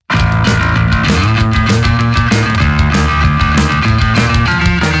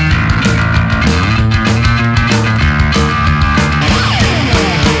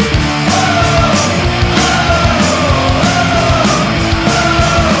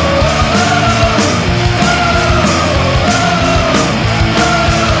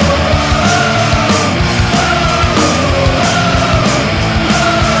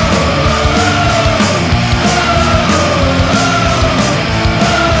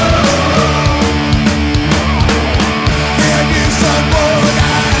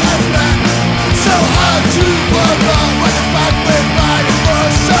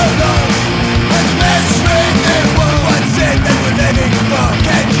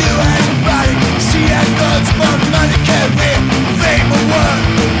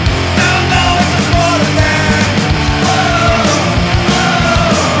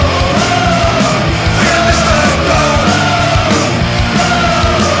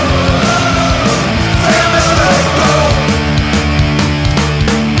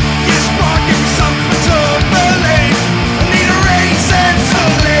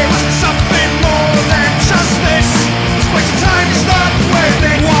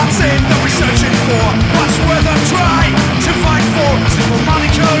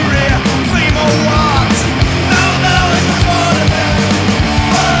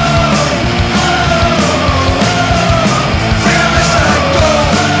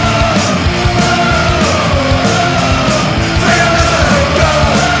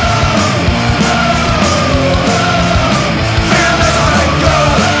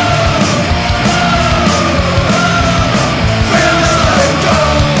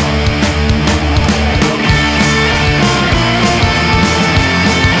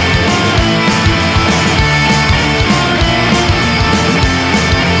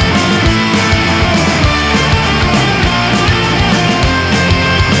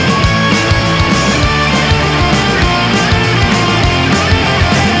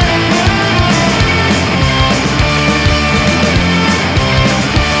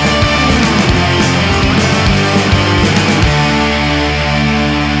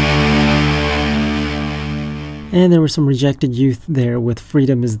And there were some Rejected Youth there with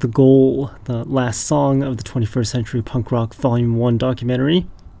Freedom is the Goal, the last song of the 21st Century Punk Rock Volume 1 documentary.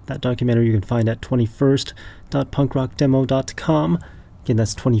 That documentary you can find at 21st.punkrockdemo.com. Again,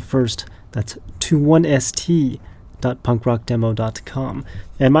 that's 21st, that's 21st.punkrockdemo.com.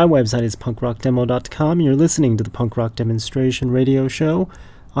 And my website is punkrockdemo.com. You're listening to the Punk Rock Demonstration radio show.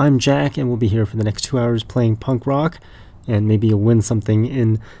 I'm Jack, and we'll be here for the next 2 hours playing punk rock, and maybe you'll win something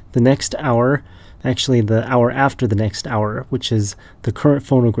in the next hour. Actually, the hour after the next hour, which is the Current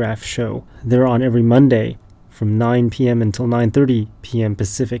Phonograph show. They're on every Monday from 9 p.m. until 9:30 p.m.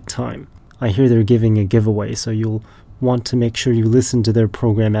 Pacific time. I hear they're giving a giveaway, so you'll want to make sure you listen to their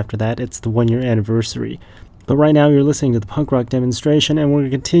program after that. It's the 1-year anniversary. But right now you're listening to the Punk Rock Demonstration, and we're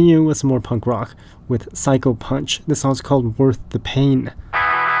going to continue with some more punk rock with Psycho Punch. This song's called Worth the Pain.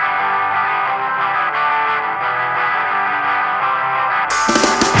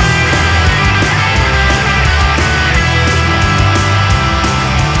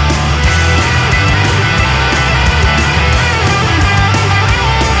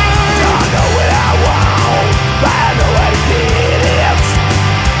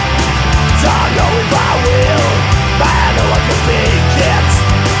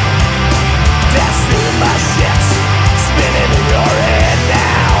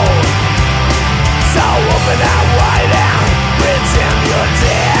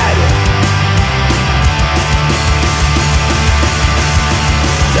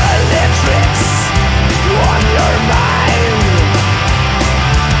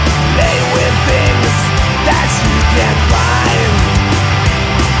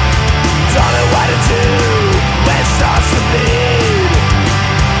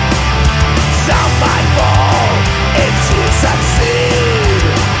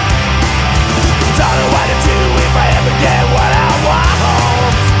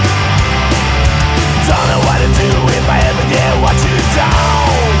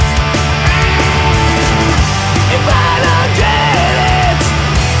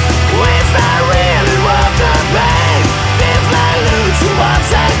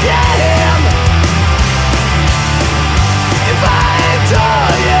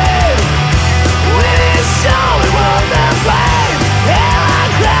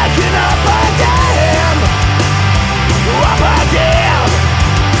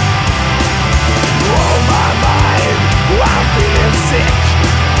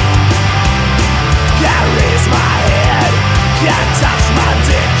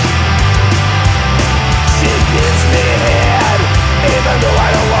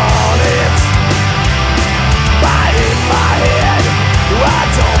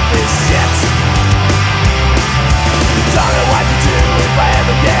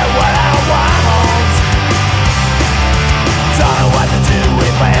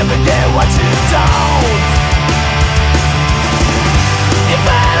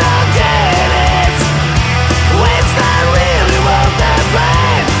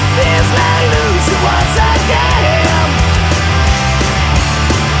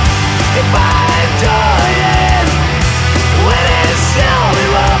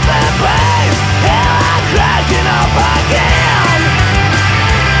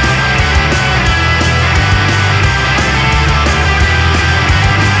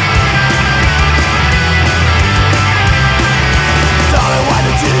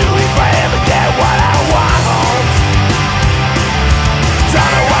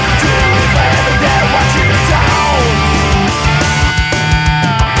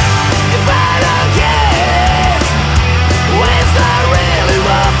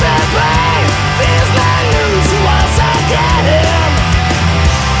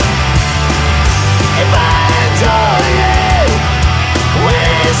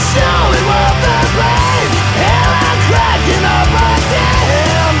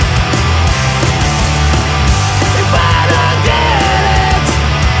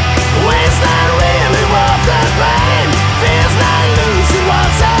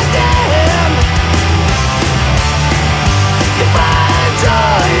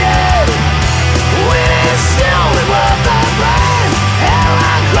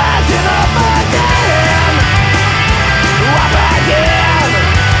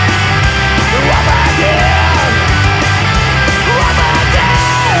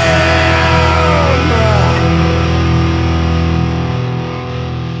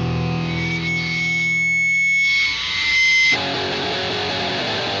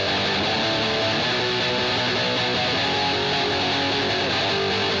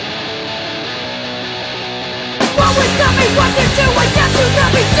 Tell me what to do, I guess you let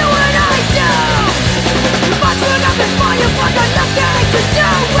me do what I do. But you're not for you, but I'm not going to do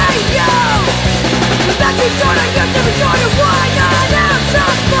with you. That you don't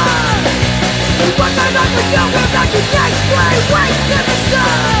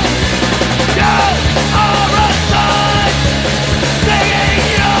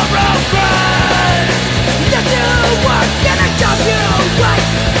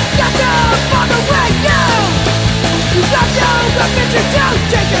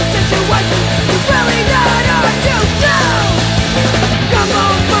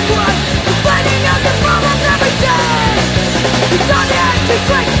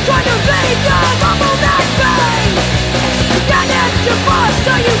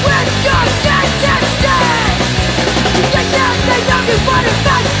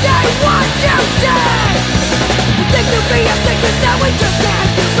what you did. You think you'll be a sickness that we just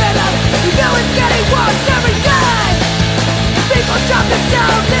can't get rid of. You know it's getting worse every day. People drop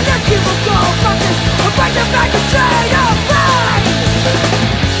themselves in their cubicle boxes or break their back and trade of rain.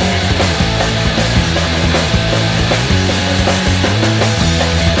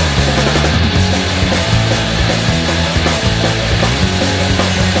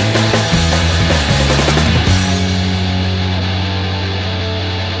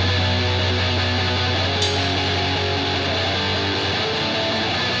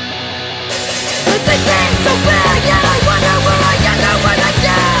 They seem so big, yet I wonder where I end up when I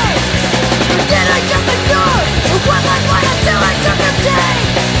die. Or did I just ignore? Or was I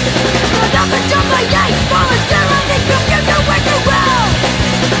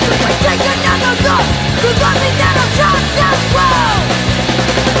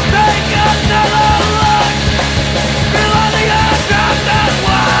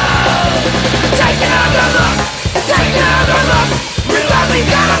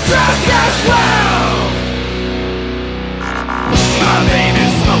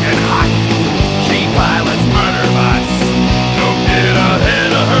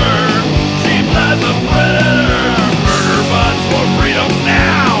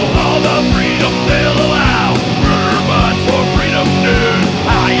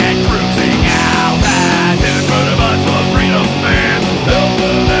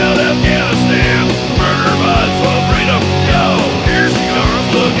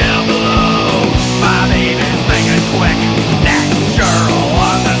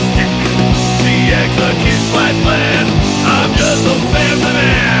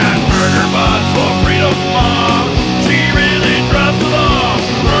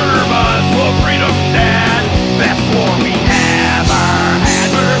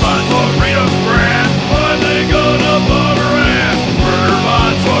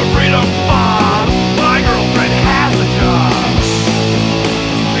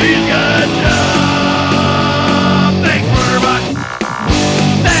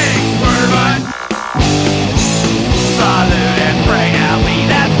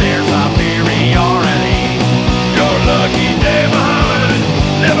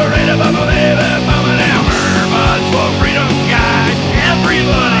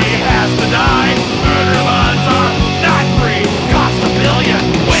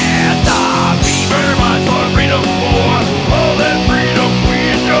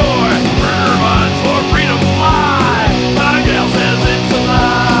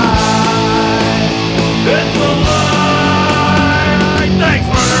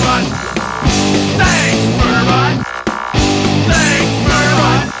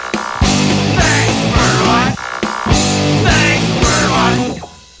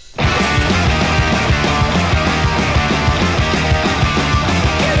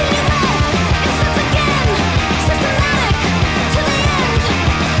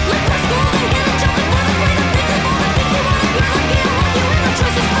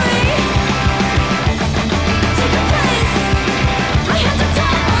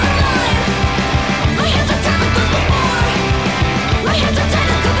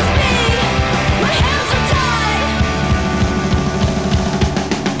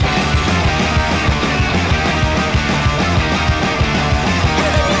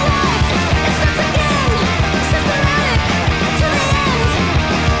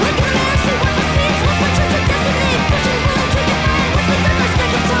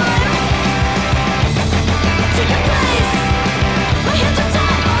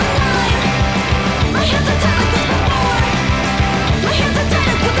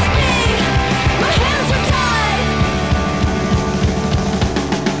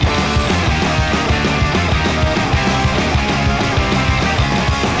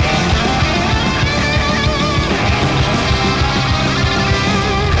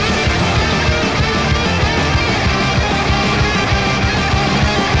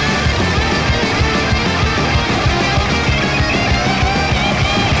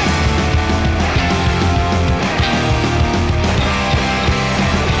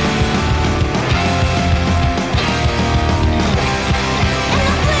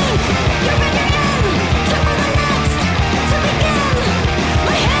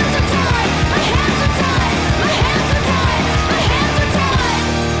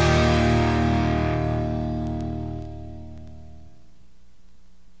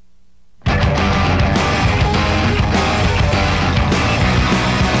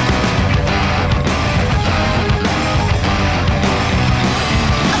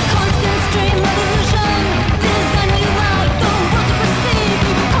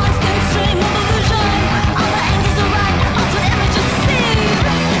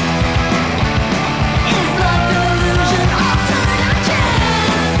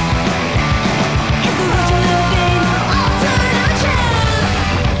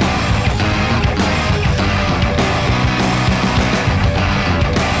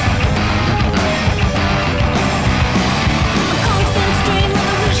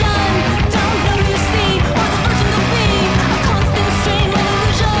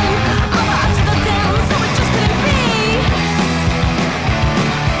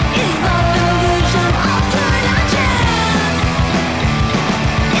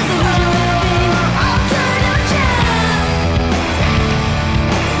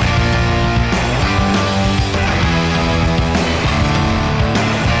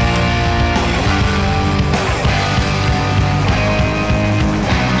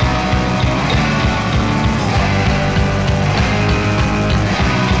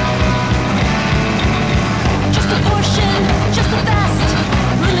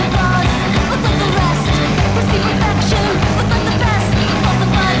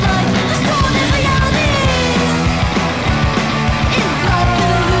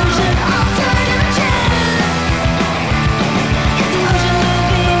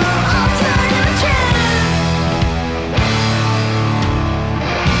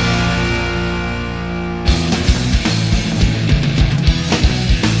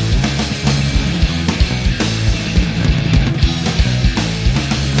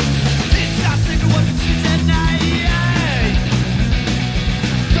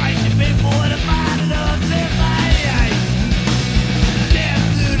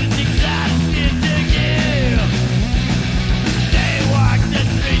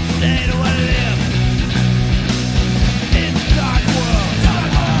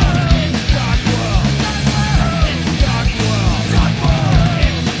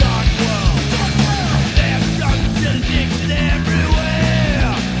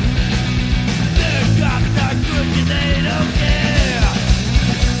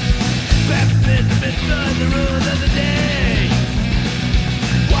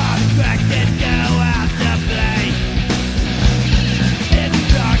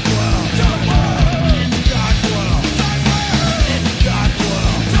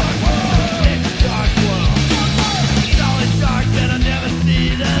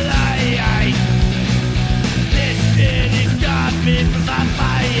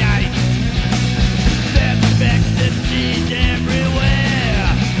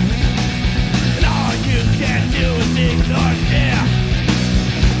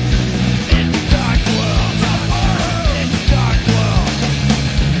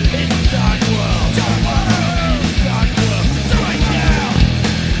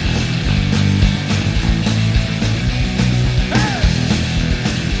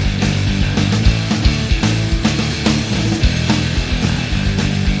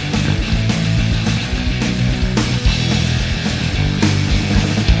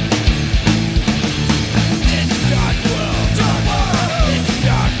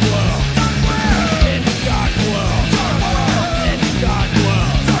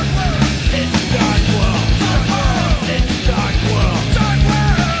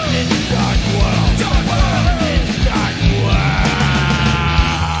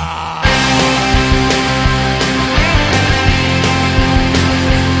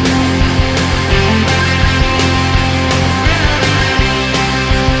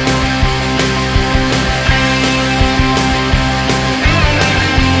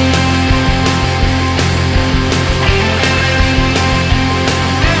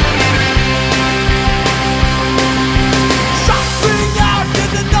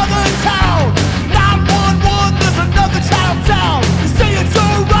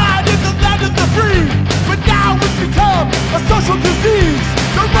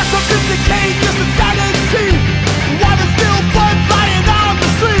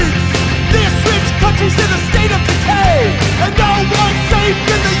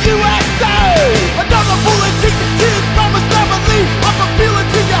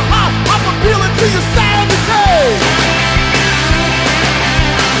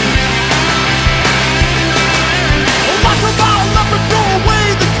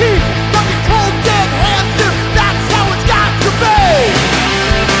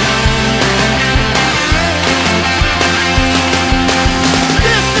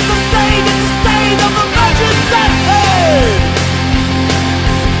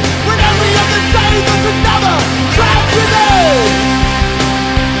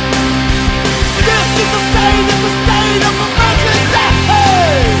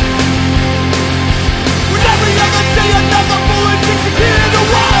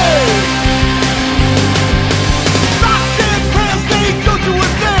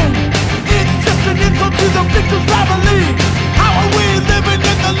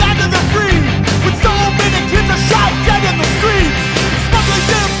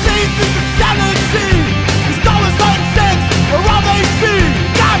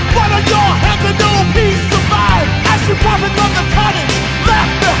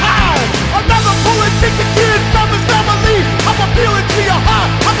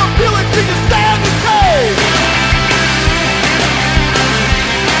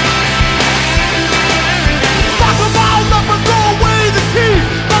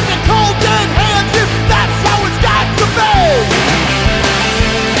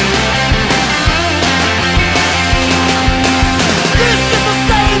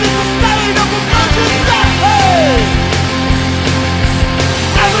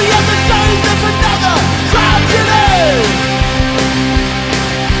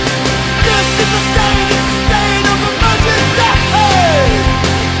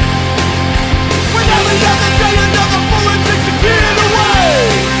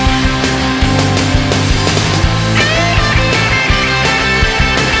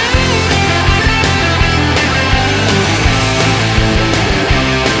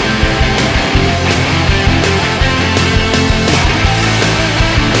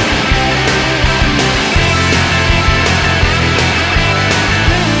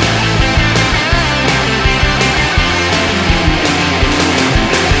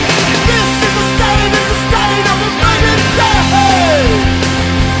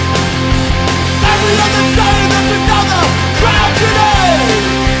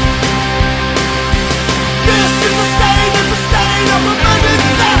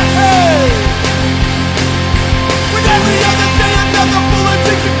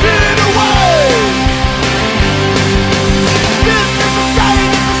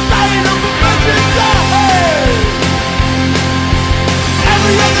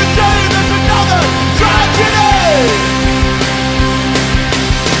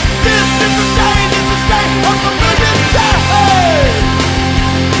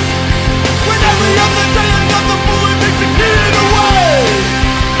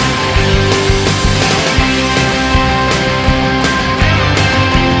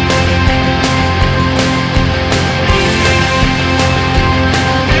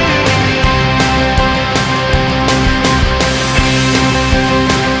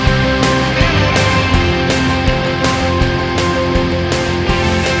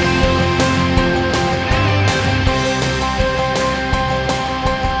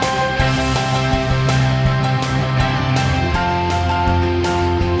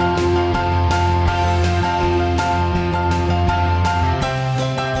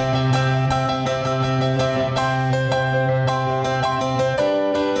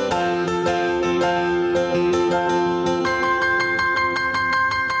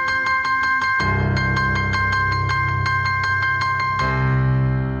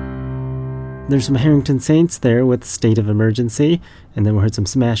There's some Harrington Saints there with State of Emergency, and then we heard some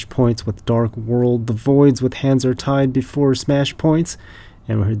Smash Points with Dark World, The Voids with Hands Are Tied before Smash Points,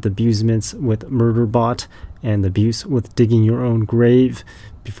 and we heard the Busements with Murderbot, and the Buse with Digging Your Own Grave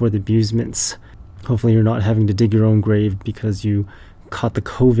before the Busements. Hopefully you're not having to dig your own grave because you caught the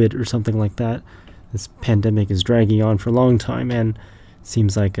COVID or something like that. This pandemic is dragging on for a long time, and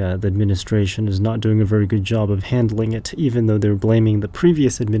seems like the administration is not doing a very good job of handling it, even though they're blaming the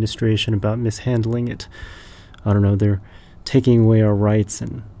previous administration about mishandling it. I don't know, they're taking away our rights,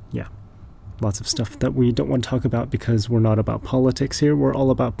 and yeah, lots of stuff that we don't want to talk about because we're not about politics here. We're all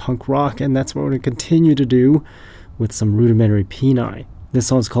about punk rock, and that's what we're going to continue to do with some Rudimentary Peni. This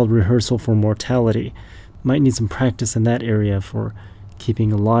song's called Rehearsal for Mortality. Might need some practice in that area for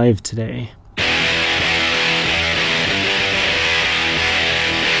keeping alive today.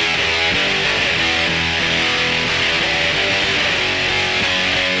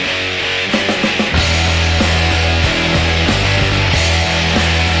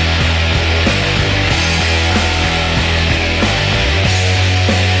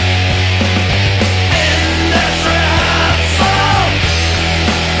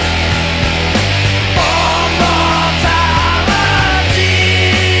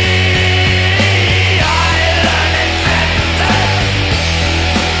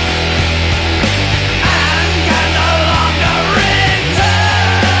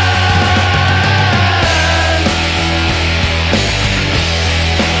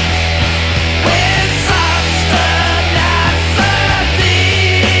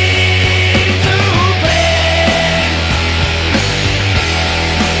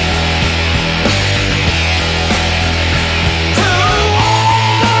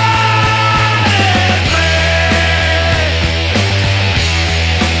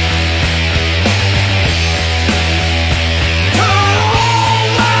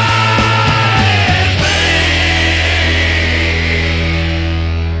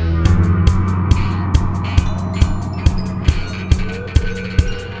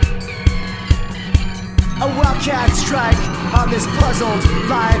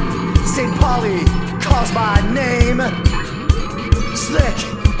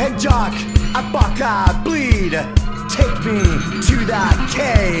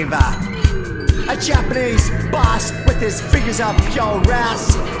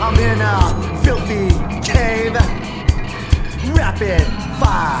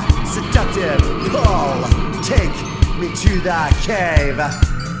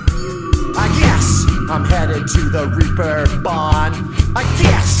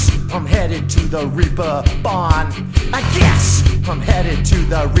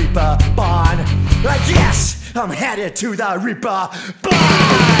 I'm headed to the Reaper Barn.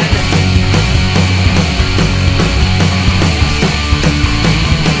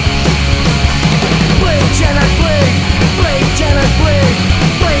 Bleed till I bleed, bleed till I bleed,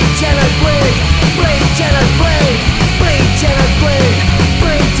 bleed till I bleed, bleed till I bleed, bleed till I bleed,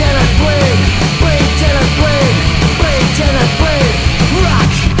 bleed till I bleed, bleed till I bleed, bleed till I bleed.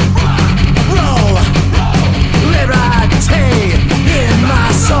 Rock, roll, liberty in my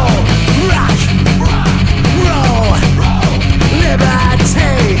soul. Rock, roll,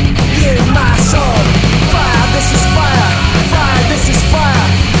 liberty in my soul. Fire, this is fire. Fire, this is fire.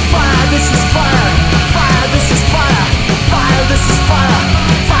 Fire, this is fire. Fire, this is fire. Fire, this is fire.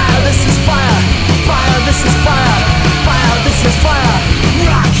 Fire, this is fire. Fire, this is fire. Fire, this is fire.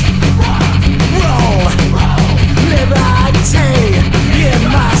 Rock, roll, liberty in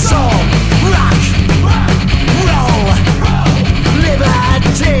my soul. Rock, roll,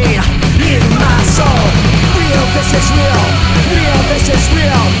 liberty in my soul. Real, this is real. Real, this is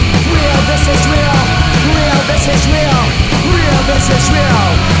real. Real, this is real. Real, this is real. Real, this is real.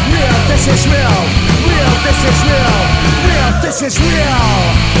 Real, this is real. Real, this is real. Real, this is real.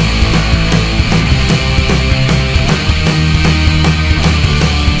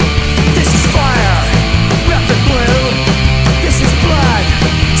 This is fire. Rapid blue. This is blood.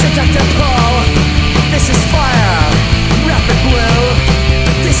 Seductive pull. This is fire. Rapid blue.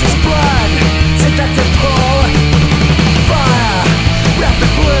 This is blood. Seductive pull. Fire.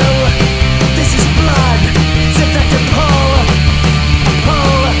 Rapid blue. This is blood. Seductive pull.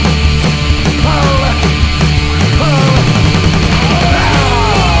 Pull. Pull. Pull. Oh.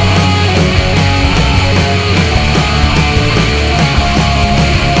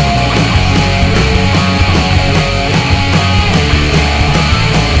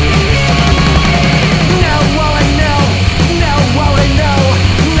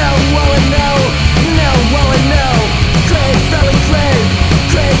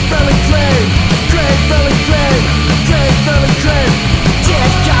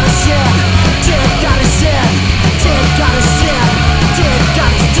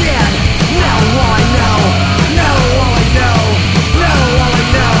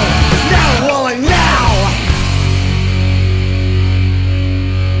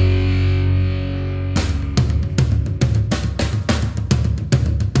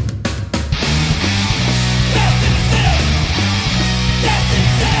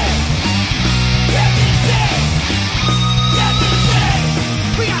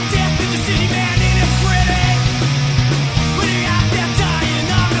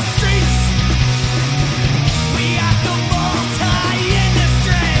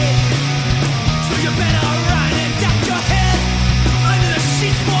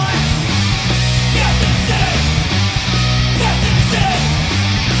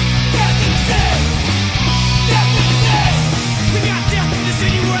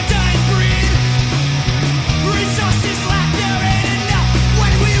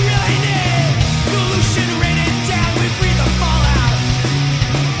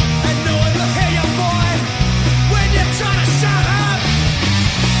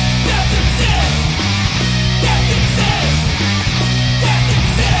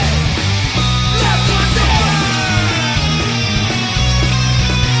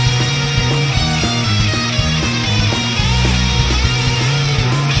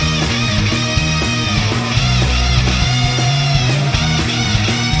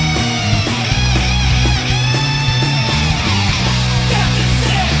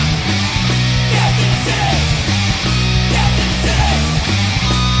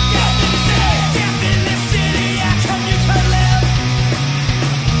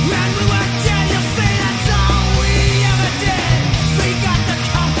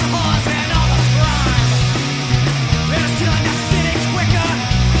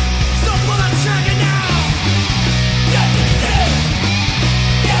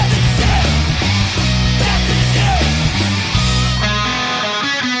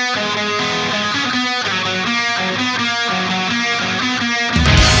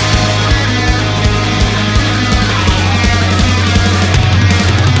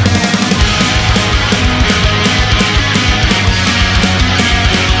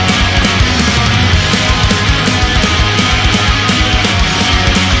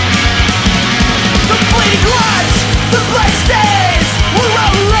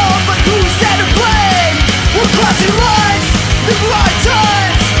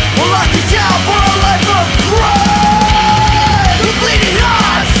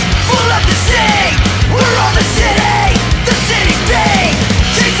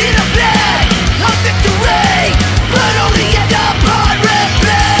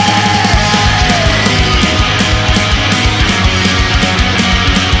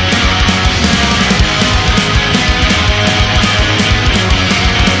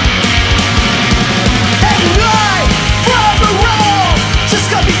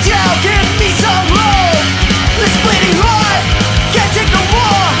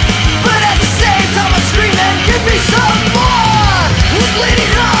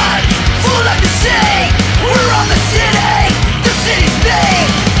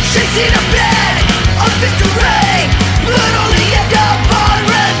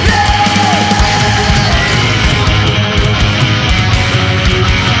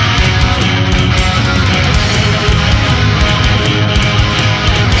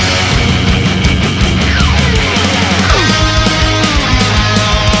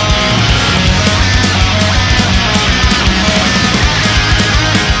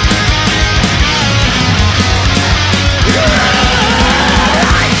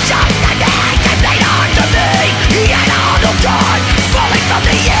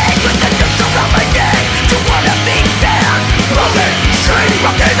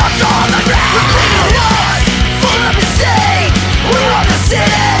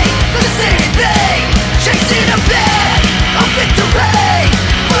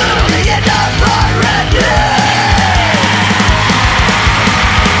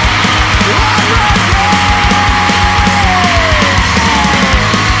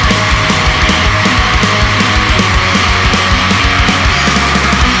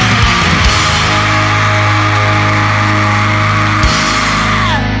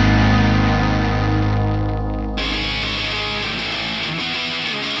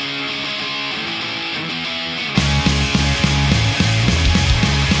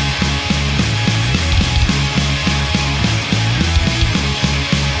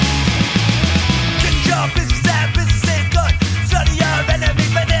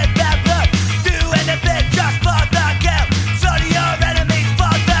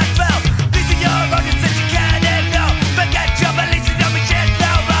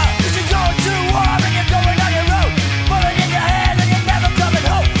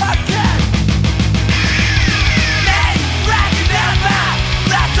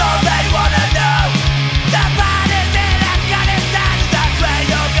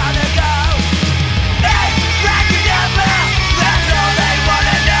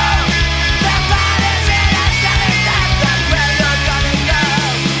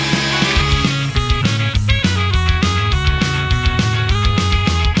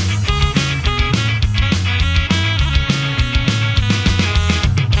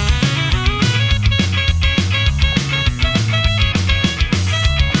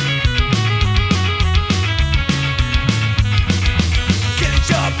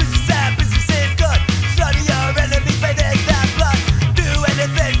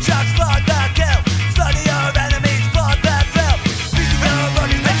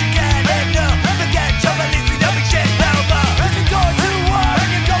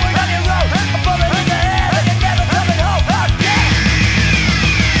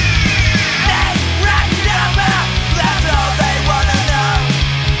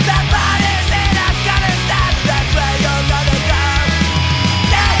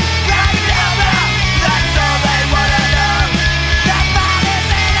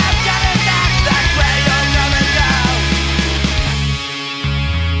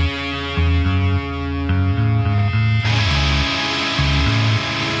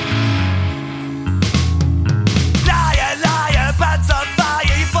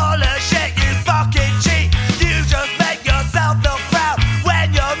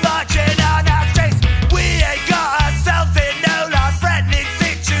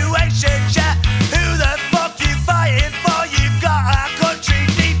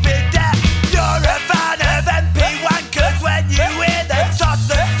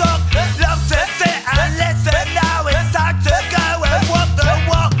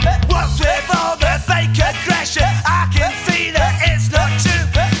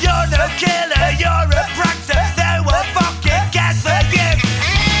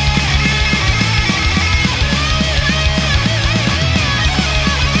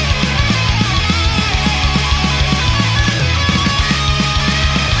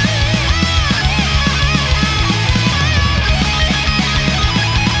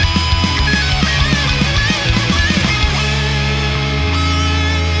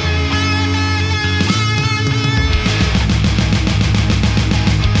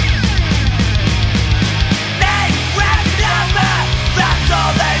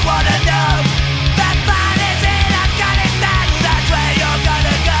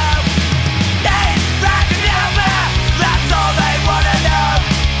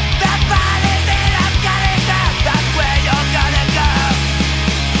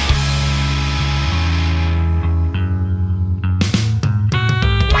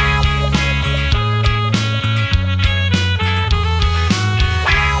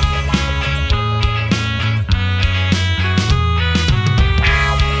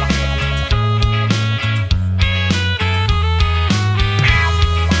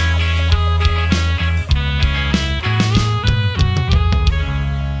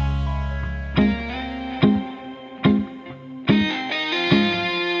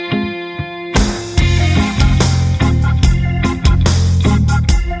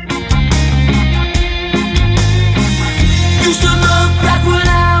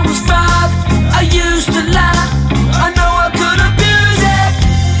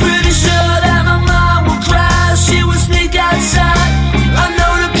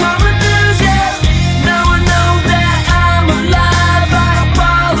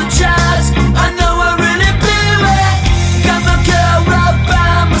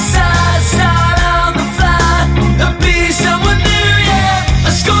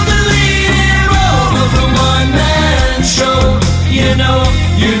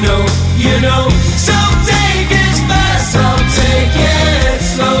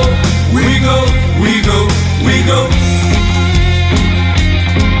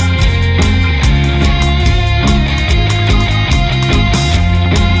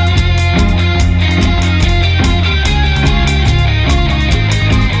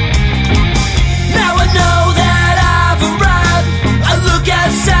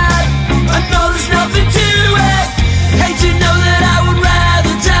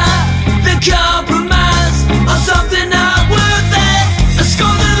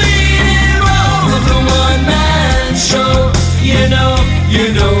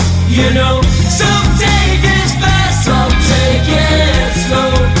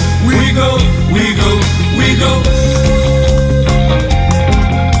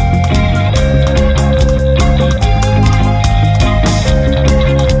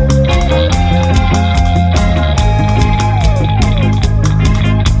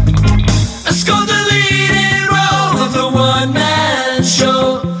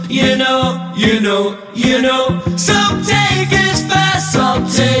 know. Some take it fast, some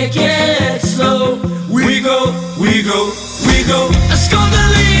take it slow. We go. Let's go the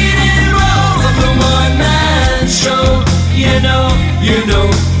leading role of the one-man show. You know.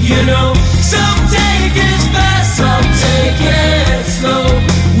 Some take it fast, some take it slow.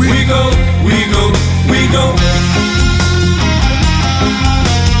 We go.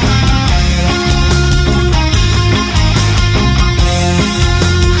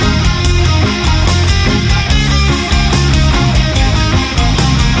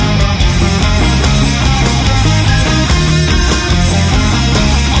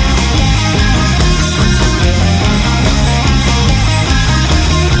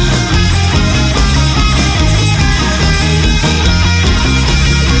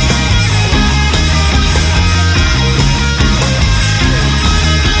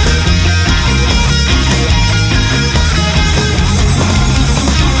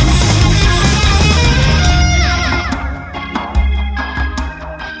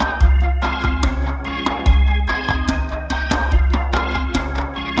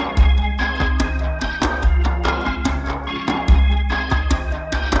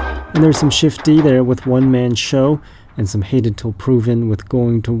 And there's some Shifty there with One Man Show, and some Hated Till Proven with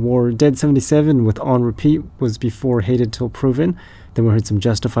Going to War. Dead 77 with On Repeat was before Hated Till Proven. Then we heard some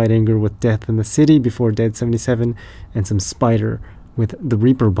Justified Anger with Death in the City before Dead 77, and some Spider with The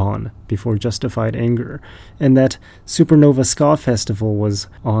Reaperbahn before Justified Anger. And that Supernova Ska Festival was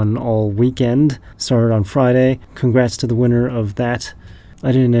on all weekend, started on Friday. Congrats to the winner of that.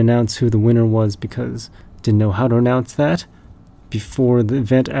 I didn't announce who the winner was because I didn't know how to announce that before the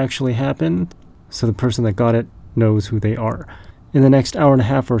event actually happened, so the person that got it knows who they are. In the next hour and a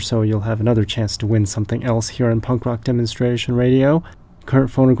half or so, you'll have another chance to win something else here on Punk Rock Demonstration Radio.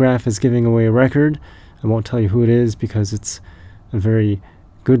 Current Phonograph is giving away a record. I won't tell you who it is because it's a very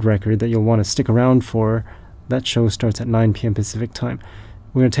good record that you'll want to stick around for. That show starts at 9 p.m. Pacific time.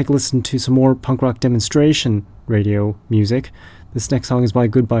 We're going to take a listen to some more Punk Rock Demonstration Radio music. This next song is by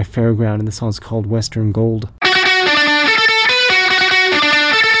Goodbye Fairground, and the song is called Western Gold.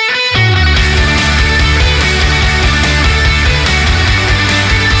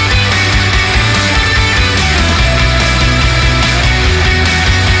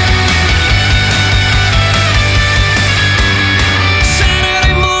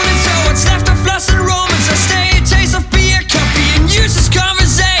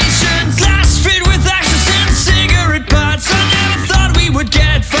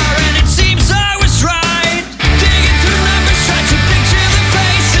 Get far, and it seems I was right.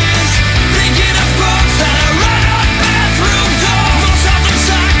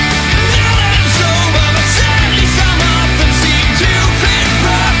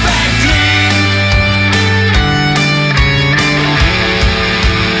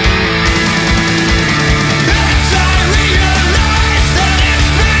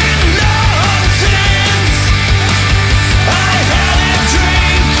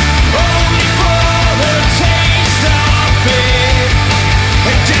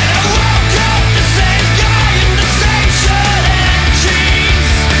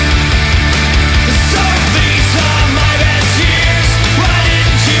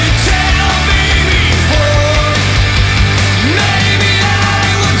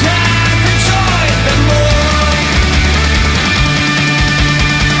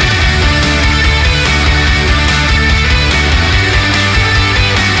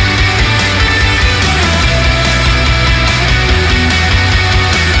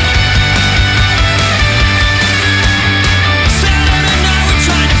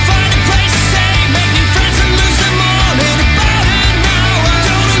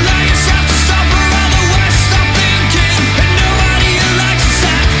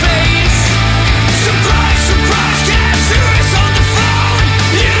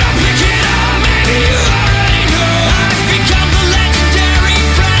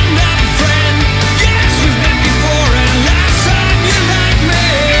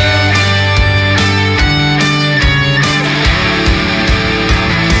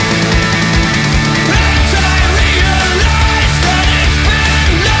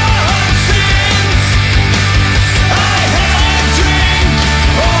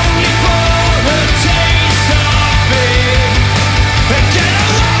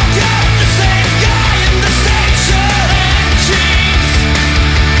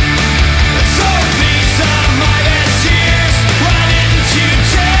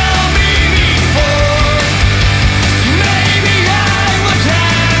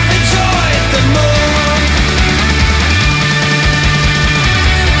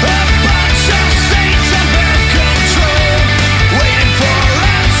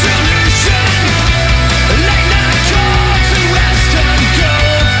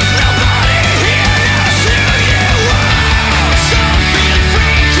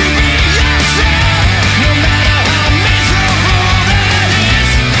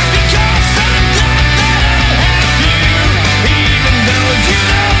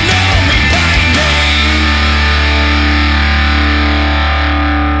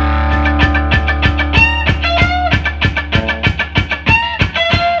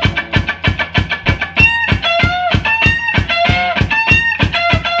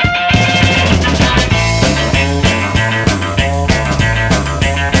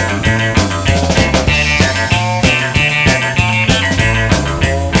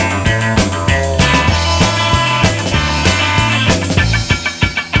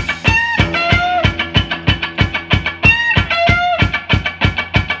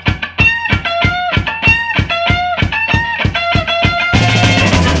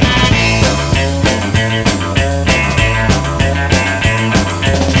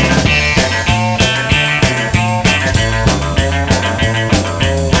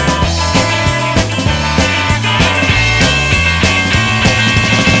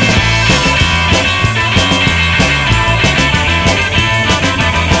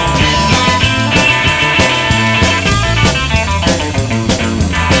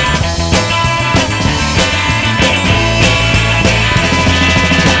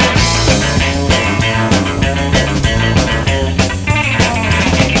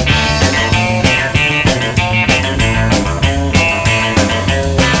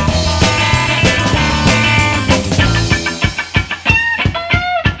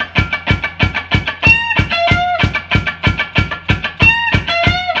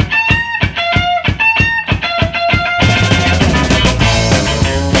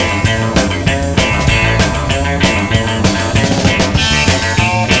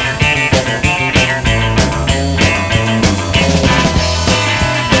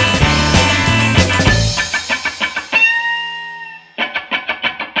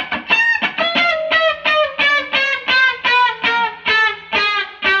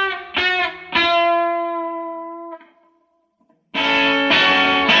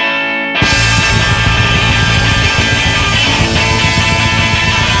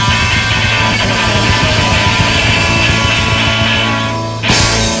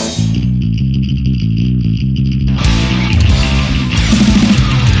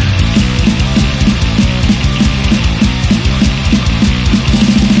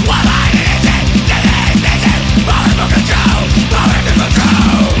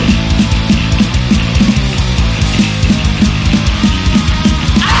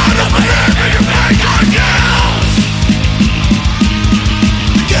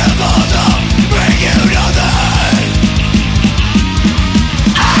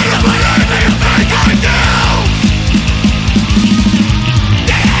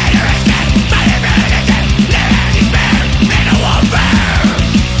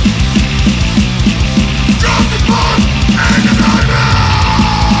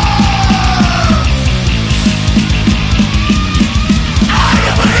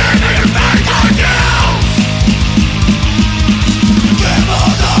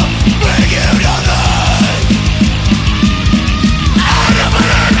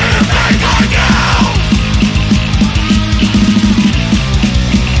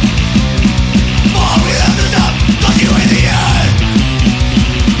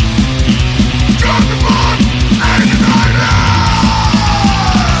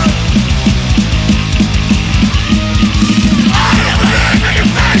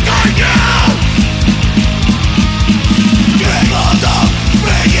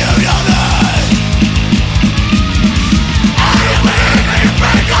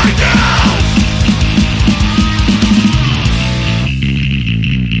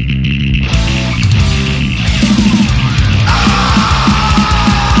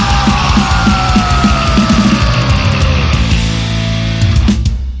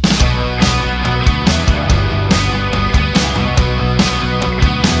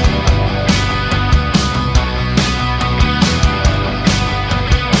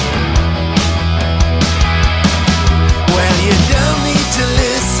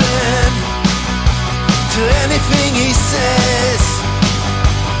 uses.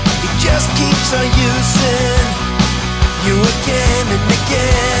 He just keeps on using you again and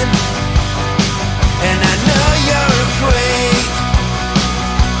again. And I know you're afraid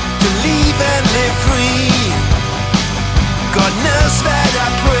to leave and live free. God knows that I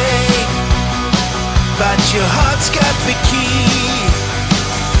pray, but your heart's got the key.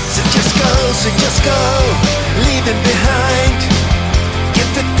 So just go, leave him behind. Get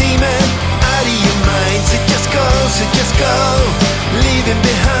the demon out of your mind. So just go, leave him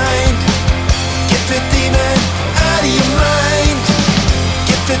behind. Get the demon out of your mind.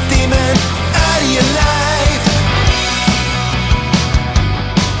 Get the demon out of your life.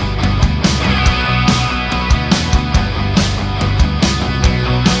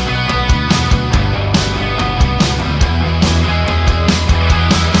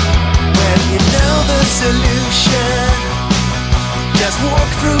 Well, you know the solution. Just walk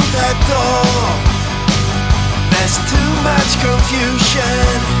through that door. There's too much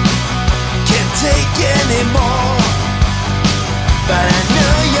confusion. Can't take anymore. But I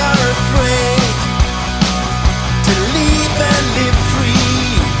know you're afraid to leave and live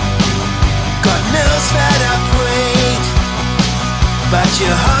free. God knows that I prayed, but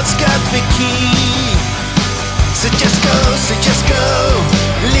your heart's got the key. So just go,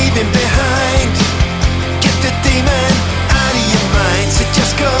 leave him behind. Get the demon out of your mind. So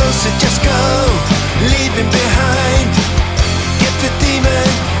just go, leave him behind. Get the demon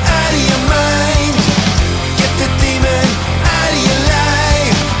out of your mind. Get the demon out of your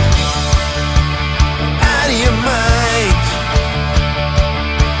life. Out of your mind.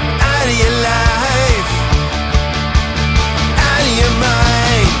 Out of your life. Out of your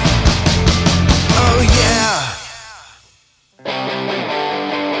mind. Oh yeah.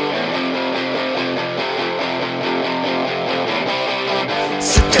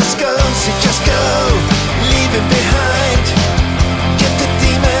 So just go, leave him behind. Get the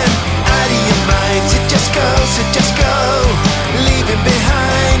demon out of your mind. So just go, leave him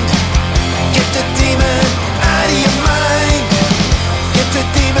behind. Get the demon out of your mind. Get the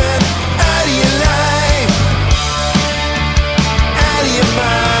demon out of your life. Out of your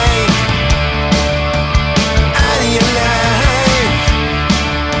mind. Out of your life.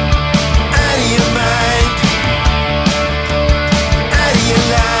 Out of your mind. Out of your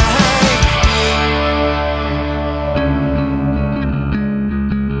life.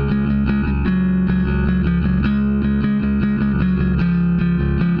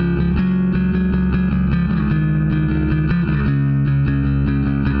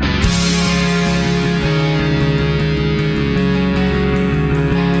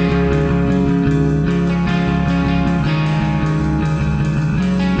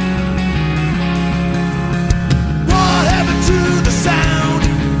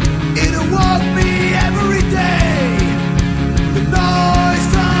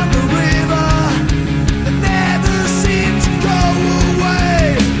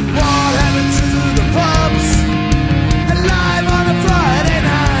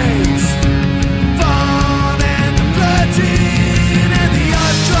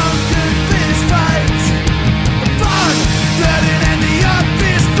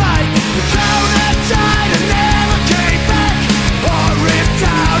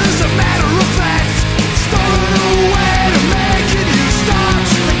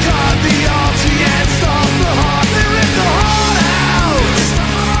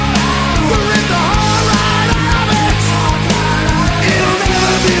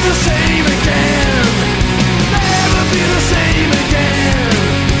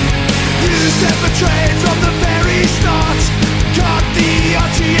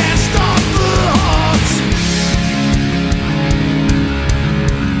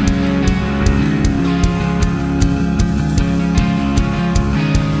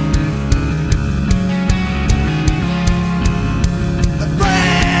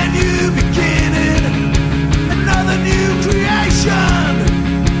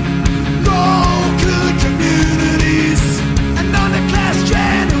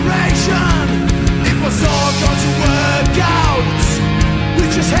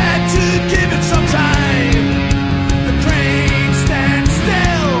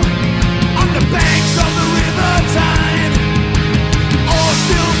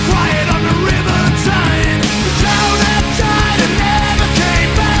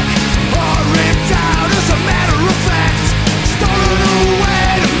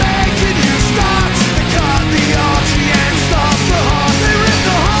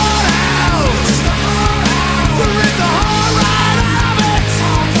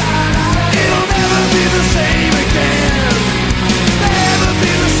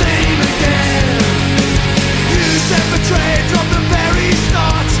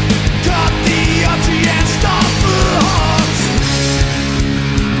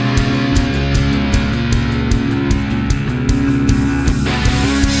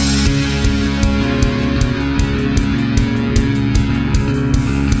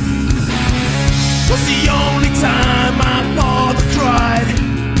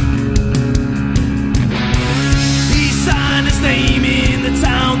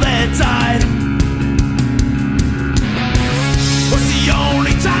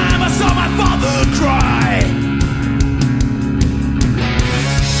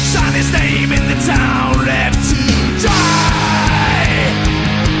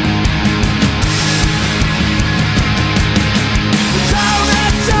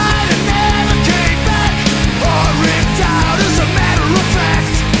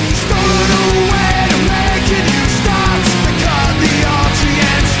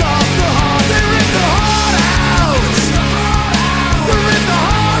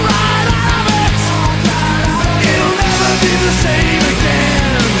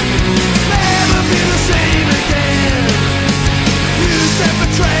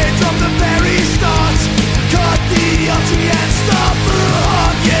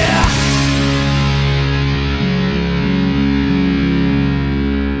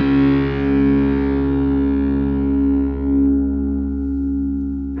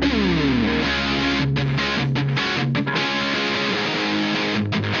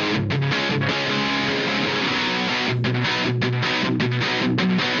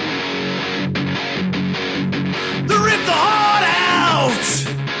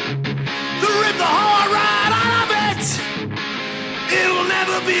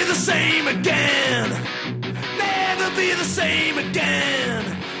 same again. Never be the same again.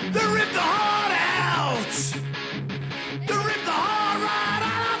 They rip the heart out. They rip the heart right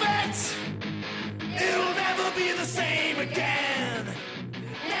out of it. It'll never be the same again.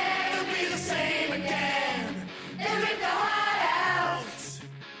 Never be the same again. They rip the heart out.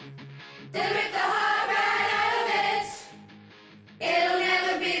 They rip the heart right out of it. It'll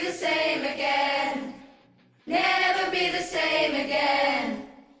never be the same again. Never be the same again.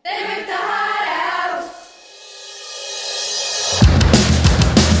 They rip the heart out.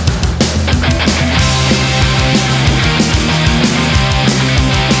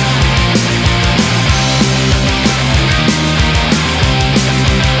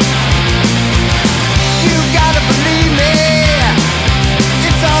 You gotta believe me,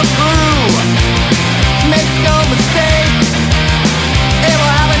 it's all true. Make no mistake, it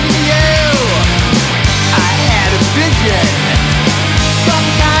will happen to you. I had a vision, some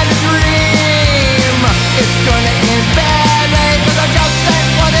kind of dream. It's gonna end badly, 'cause I just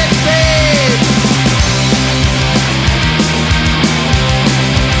ain't what it seems.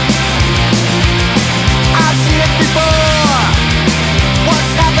 I've seen it before.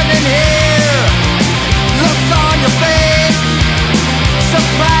 What's happening here? Look on your face,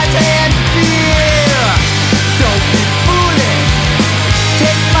 surprise and fear. Don't be foolish,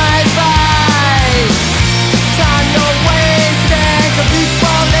 take my advice. Time you're wasting, 'cause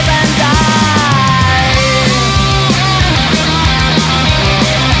people live and die.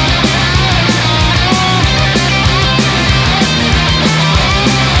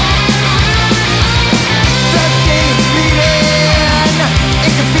 The day is fleeting,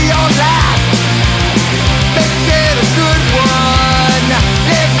 it could be your last. Make it a good one,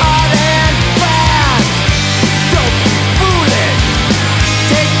 live hard and fast. Don't be foolish,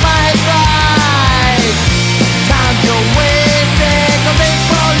 take my advice. Time you're wasting, 'cause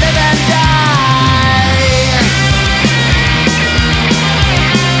people live and die.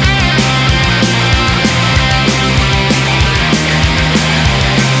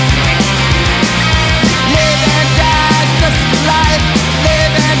 Live and die, just for life.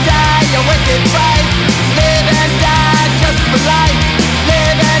 Live and die, your wicked right. Live and die, just for life.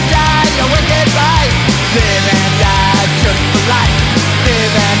 Live and die, your wicked right. Live and die, just for life.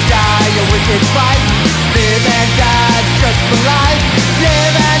 Live and die, your wicked right. Live and die, just for life.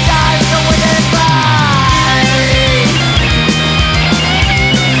 Live and die, your wicked right.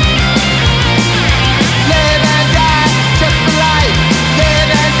 Live and die, just for life. Live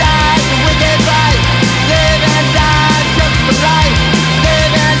and die, your wicked right. Live and die, just for life.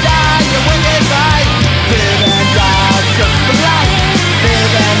 Live and die, your wicked right. Live and die, just for life.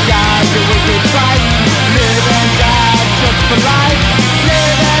 Live and die, your wicked right. Live and die, just for life.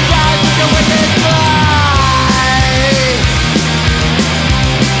 Live and die, your wicked right.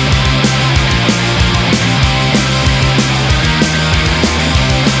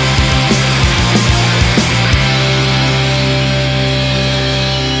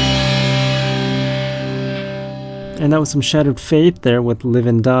 And that was some Shattered Faith there with Live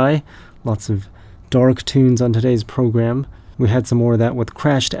and Die. Lots of dark tunes on today's program. We had some more of that with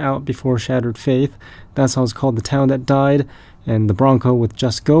Crashed Out before Shattered Faith. That song's called The Town That Died. And The Bronco with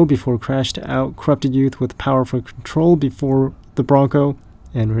Just Go before Crashed Out. Corrupted Youth with Power for Control before The Bronco.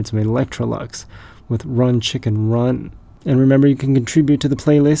 And we heard some Electrolux with Run Chicken Run. And remember, you can contribute to the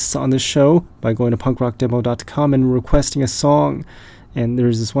playlists on this show by going to punkrockdemo.com and requesting a song. And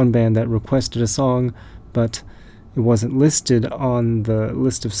there's this one band that requested a song, but it wasn't listed on the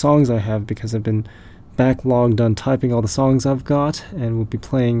list of songs I have because I've been backlogged on typing all the songs I've got, and we'll be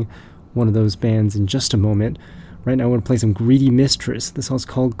playing one of those bands in just a moment. Right now I want to play some Greedy Mistress. This song's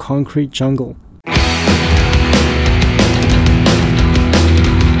called Concrete Jungle.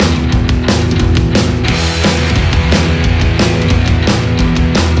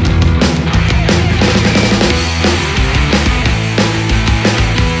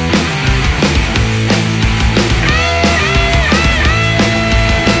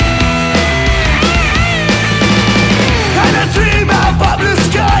 And I dream of blue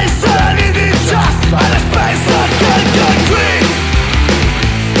skies turning in dust and a space of concrete.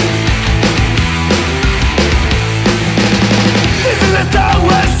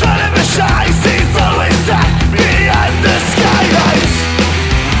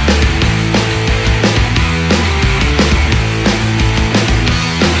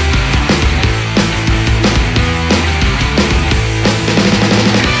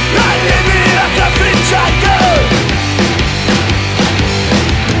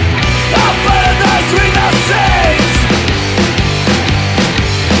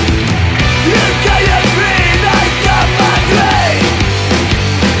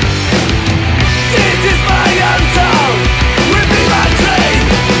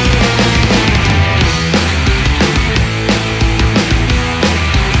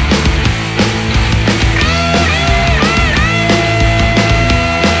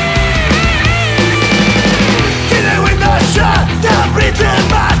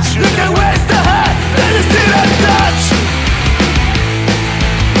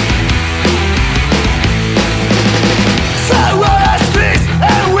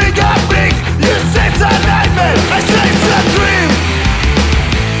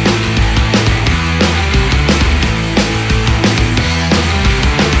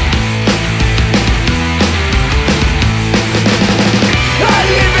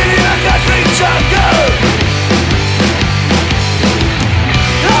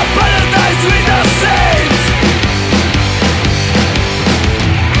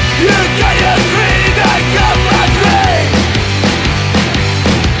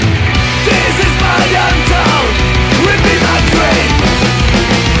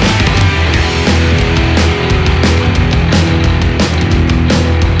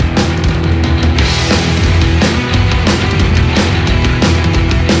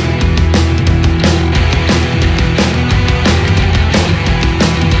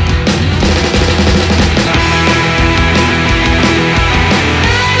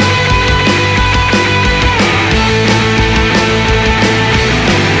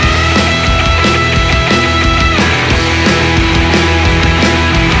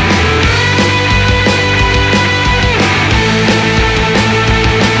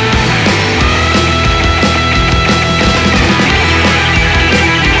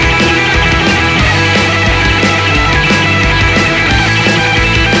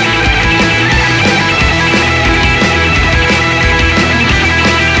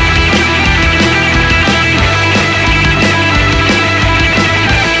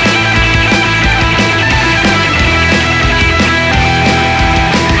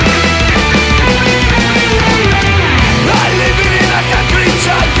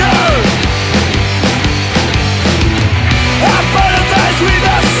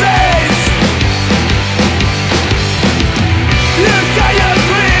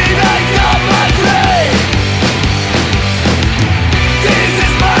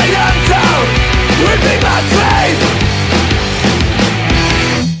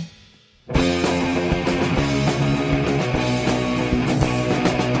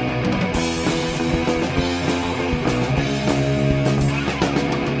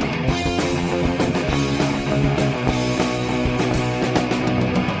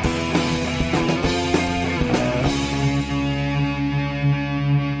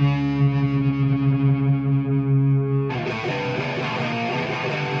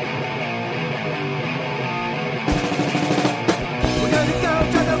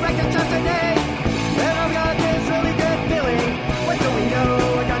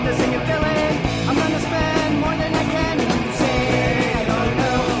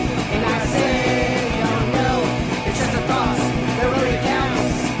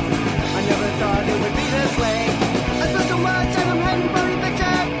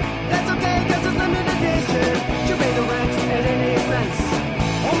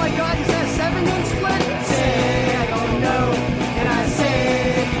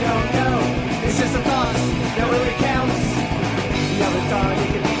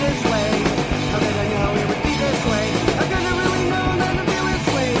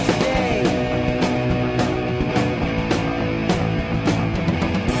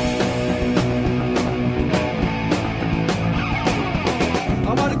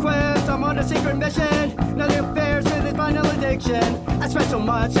 so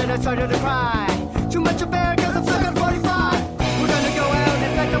much that I started to cry. Too much to bear cause I'm stuck on 45. We're gonna go out and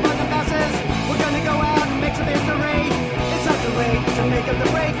affect among the masses. We're gonna go out and make some history. It's not too late to make up the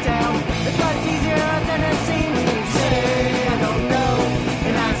breakdown. It's much easier than it seems. You say I don't know,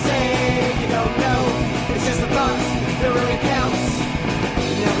 and I say you don't know. It's just the thoughts that really counts.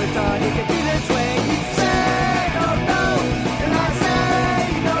 You never thought it could be this way. You say I don't know, and I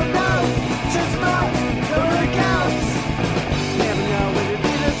say you don't know. It's just the thought that really counts. You never know when it'd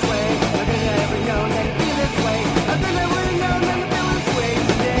be this way. I think I ever known that it'd be this way. I think I would've known that it'd be this way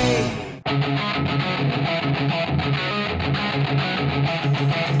today.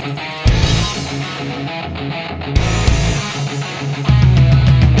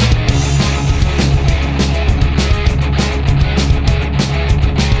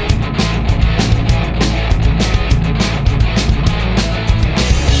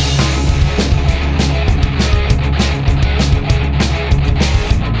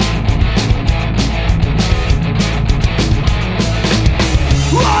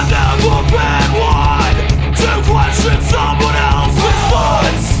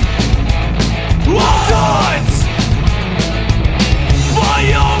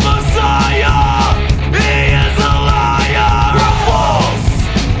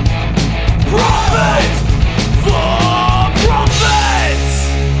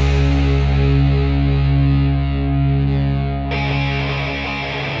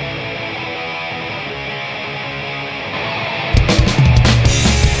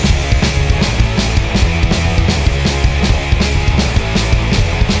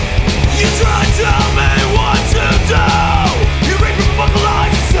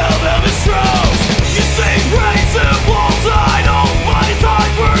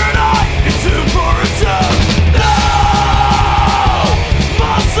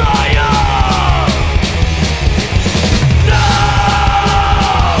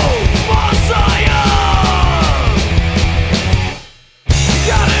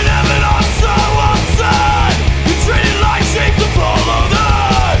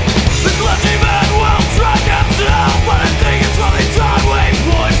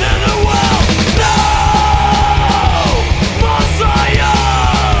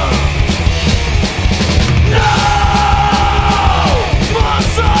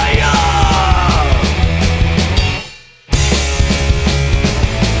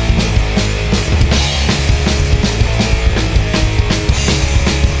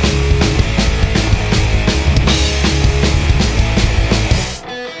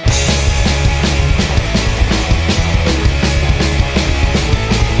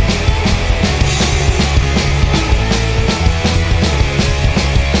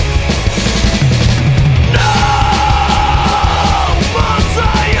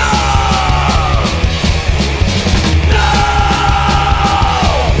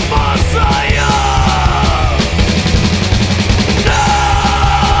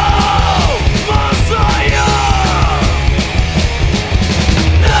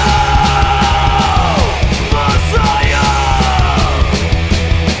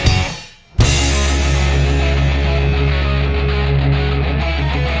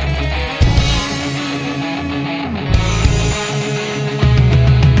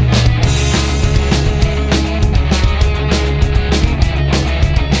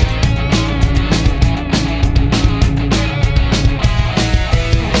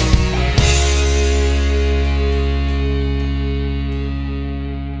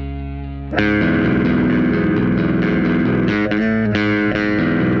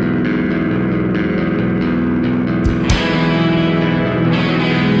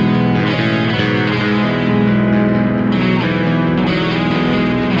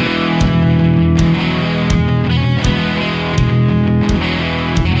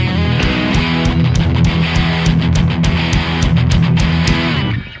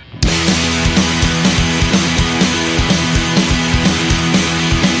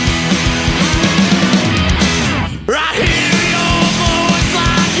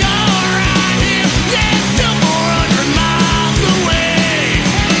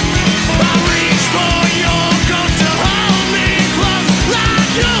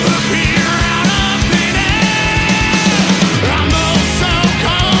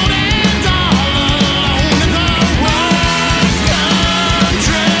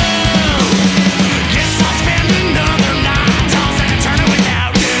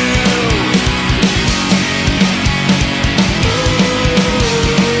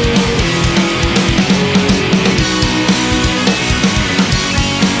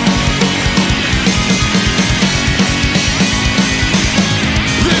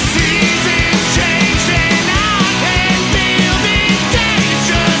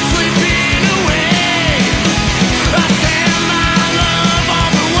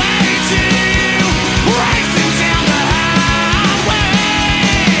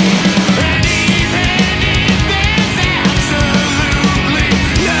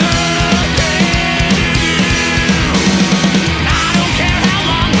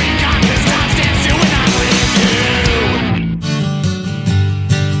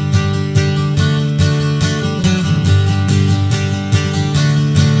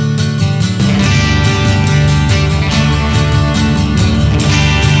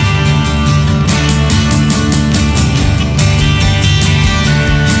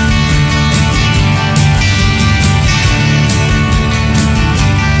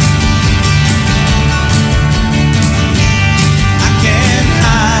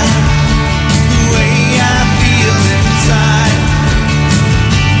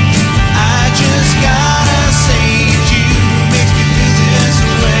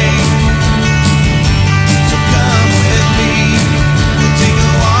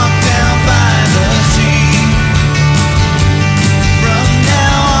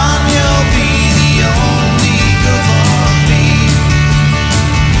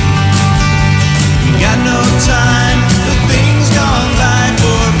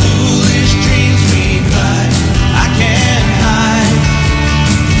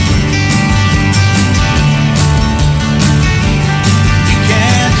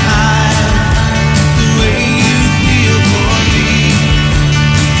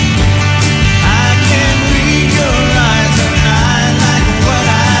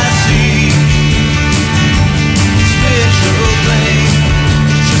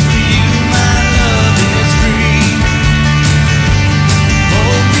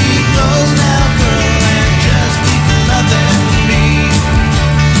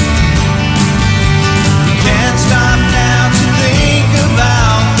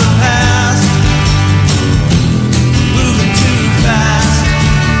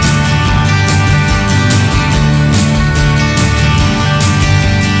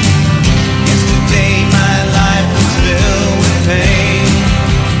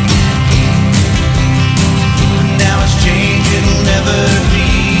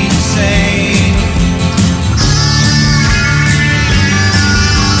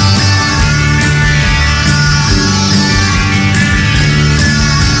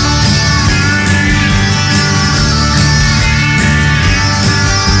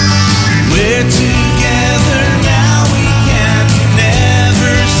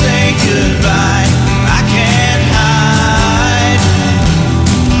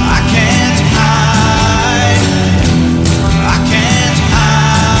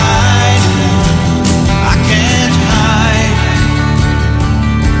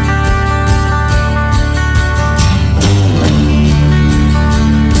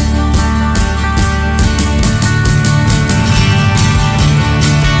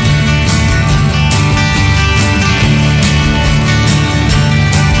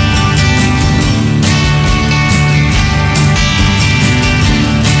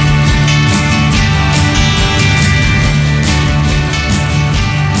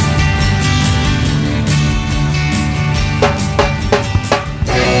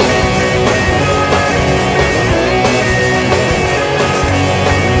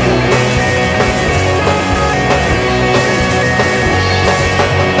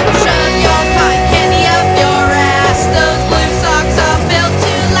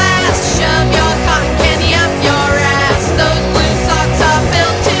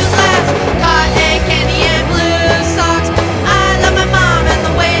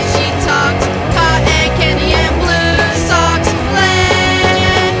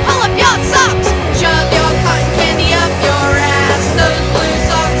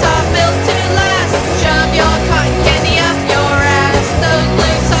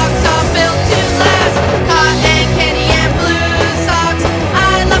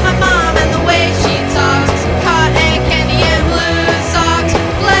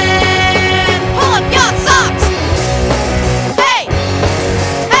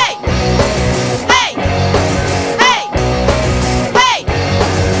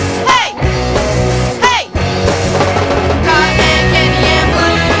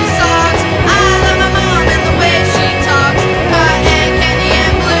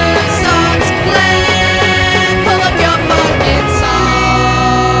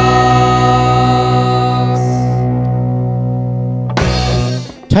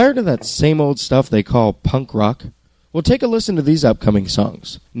 Tired of that same old stuff they call punk rock? Well, take a listen to these upcoming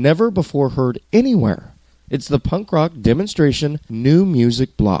songs. Never before heard anywhere. It's the Punk Rock Demonstration New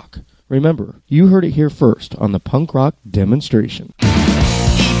Music Block. Remember, you heard it here first on the Punk Rock Demonstration.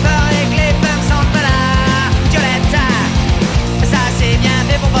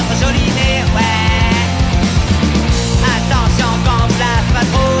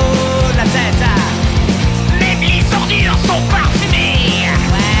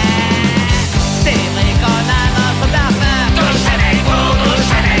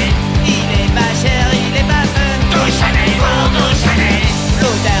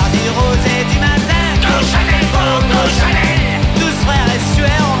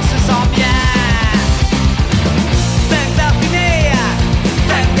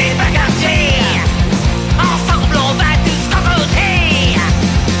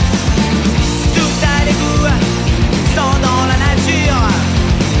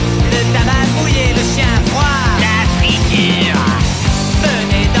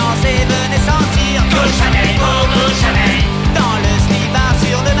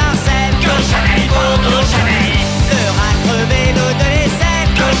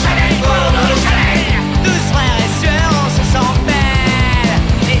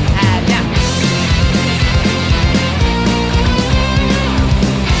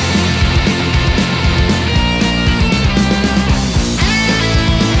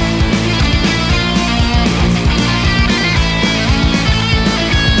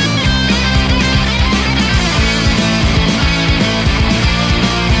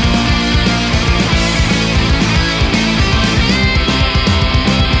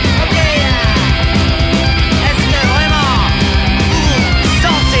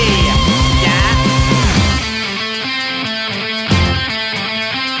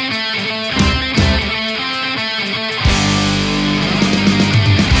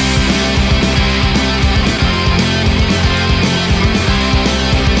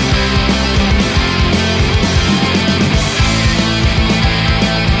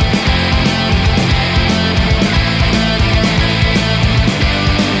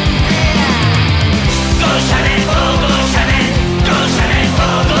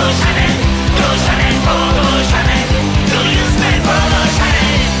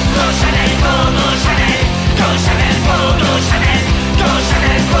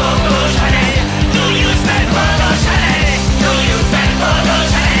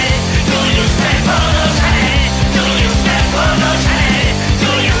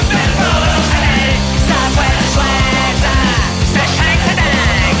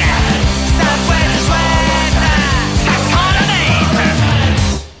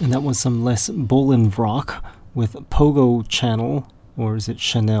 Some Les Bolenvrock with Pogo Channel, or is it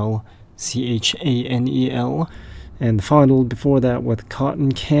Chanel, Chanel, and the Fondled before that with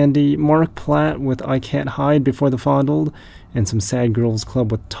Cotton Candy, Mark Platt with I Can't Hide before the Fondled, and some Sad Girls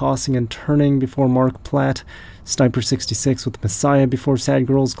Club with Tossing and Turning before Mark Platt, Sniper 66 with Messiah before Sad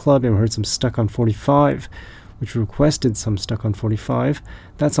Girls Club, and we heard some Stuck on 45, which requested some Stuck on 45.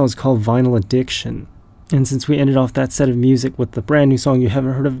 That song's called Vinyl Addiction. And since we ended off that set of music with the brand new song you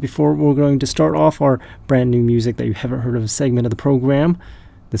haven't heard of before, we're going to start off our brand new music that you haven't heard of segment of the program.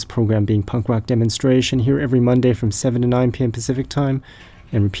 This program being Punk Rock Demonstration, here every Monday from 7 to 9 p.m. Pacific Time,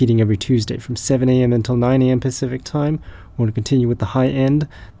 and repeating every Tuesday from 7 a.m. until 9 a.m. Pacific Time. We're going to continue with the high end.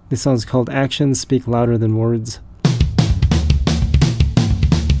 This song is called Actions Speak Louder Than Words.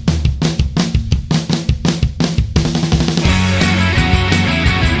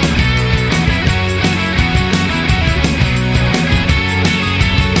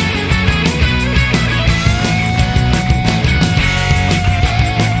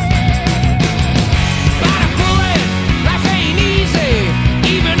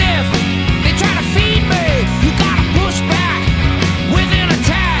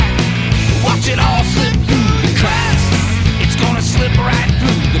 Watch it all slip through the cracks.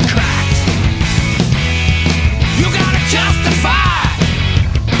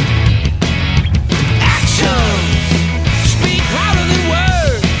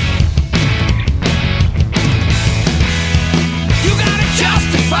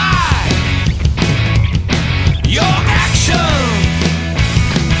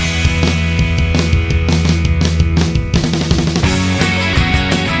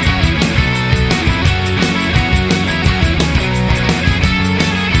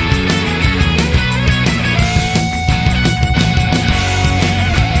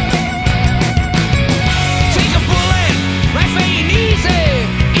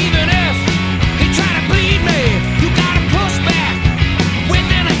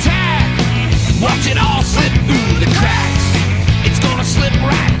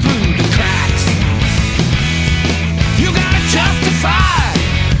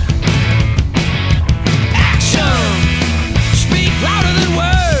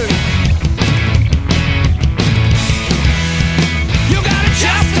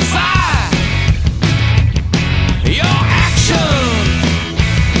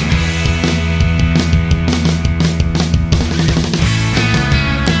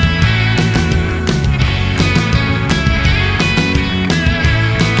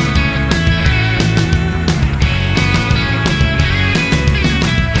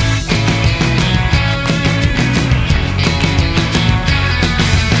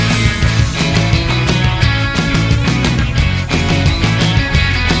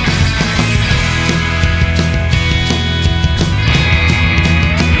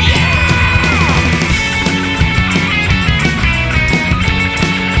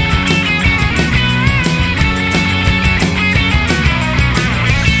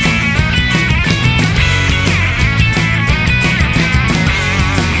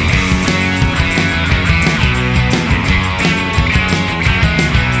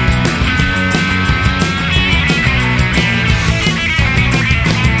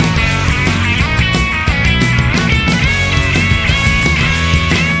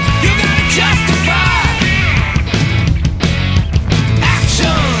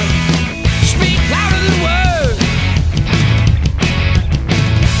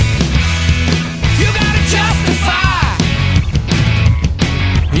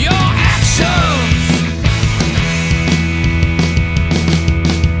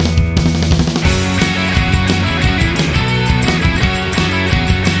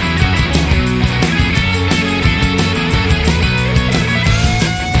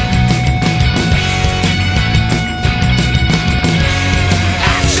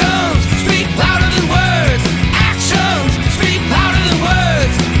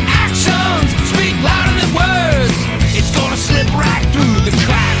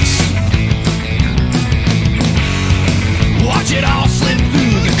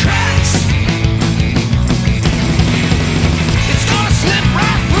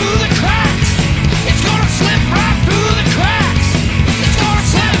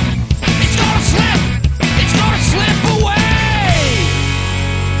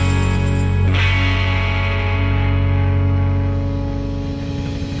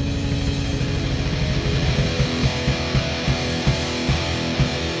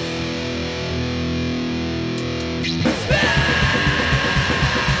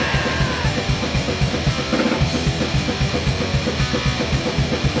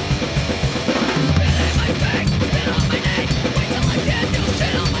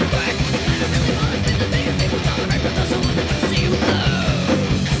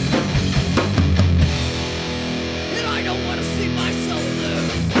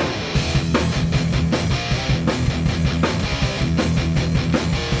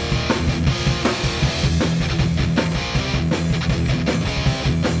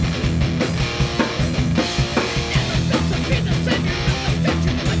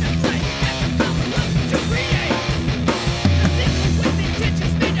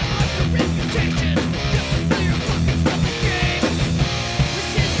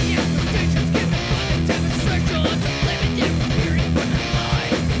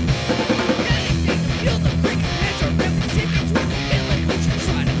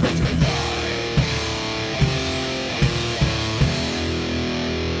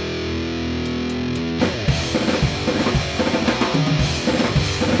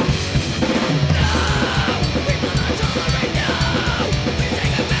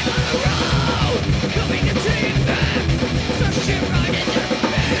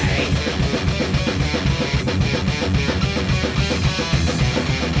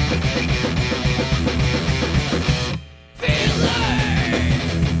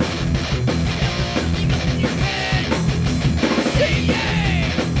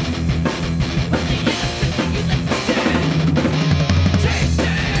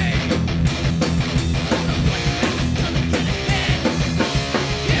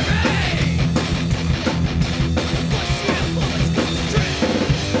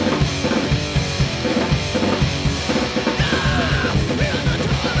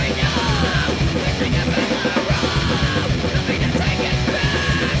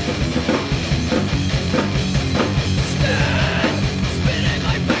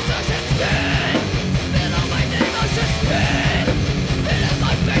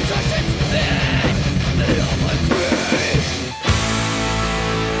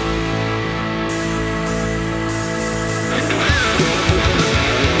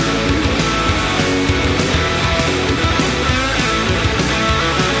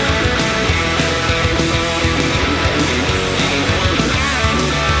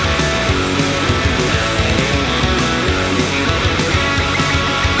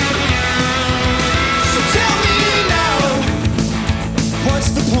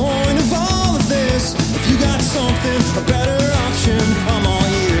 what's the point of all of this? If you got something, a better option, I'm all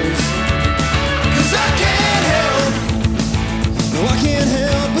ears. 'Cause I can't help, no I can't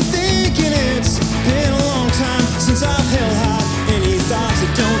help but thinking it's been a long time since I've held high any thoughts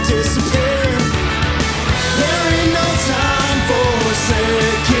that don't disappear. There ain't no time for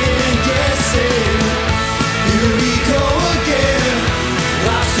second guessing. Here we go again.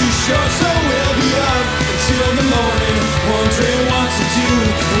 Life's too short, so we'll be up until the morning, wondering what to do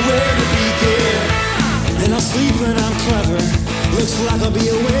and where to begin. And I'll sleep when I'm clever. Looks like I'll be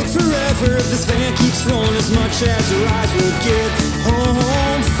awake forever if this van keeps rolling as much as your eyes will get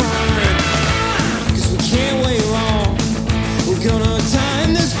home fine. 'Cause we can't wait long. We're gonna die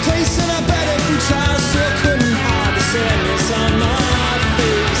in this place, and I bet if we tried, I still couldn't hide the sadness on my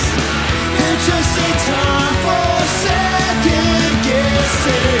face. There just ain't time for second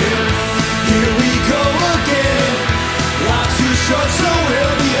guessing. Here we go again. Life's too short, so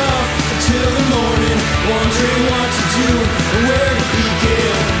we'll be up until the morning, wondering what to do and where to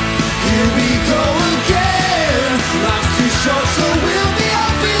begin. Here we go again. Life's too short, so we'll be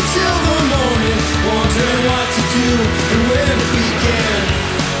up until the morning, wondering what to do and where to begin.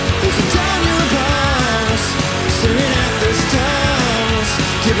 There's a down your boss, staring at the stars,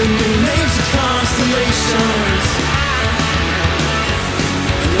 giving new names to constellations.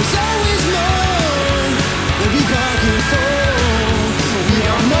 And there's always more that we bargain for. We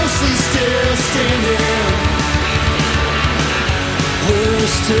are mostly still standing. We're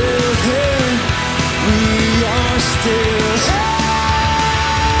still here. We are still here.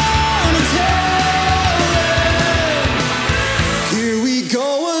 Here we go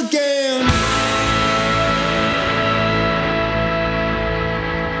again.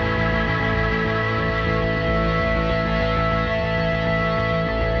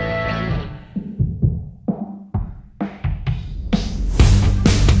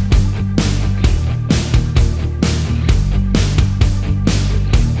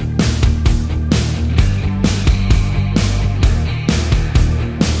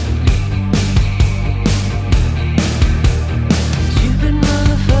 Stupid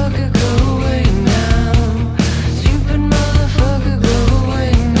motherfucker.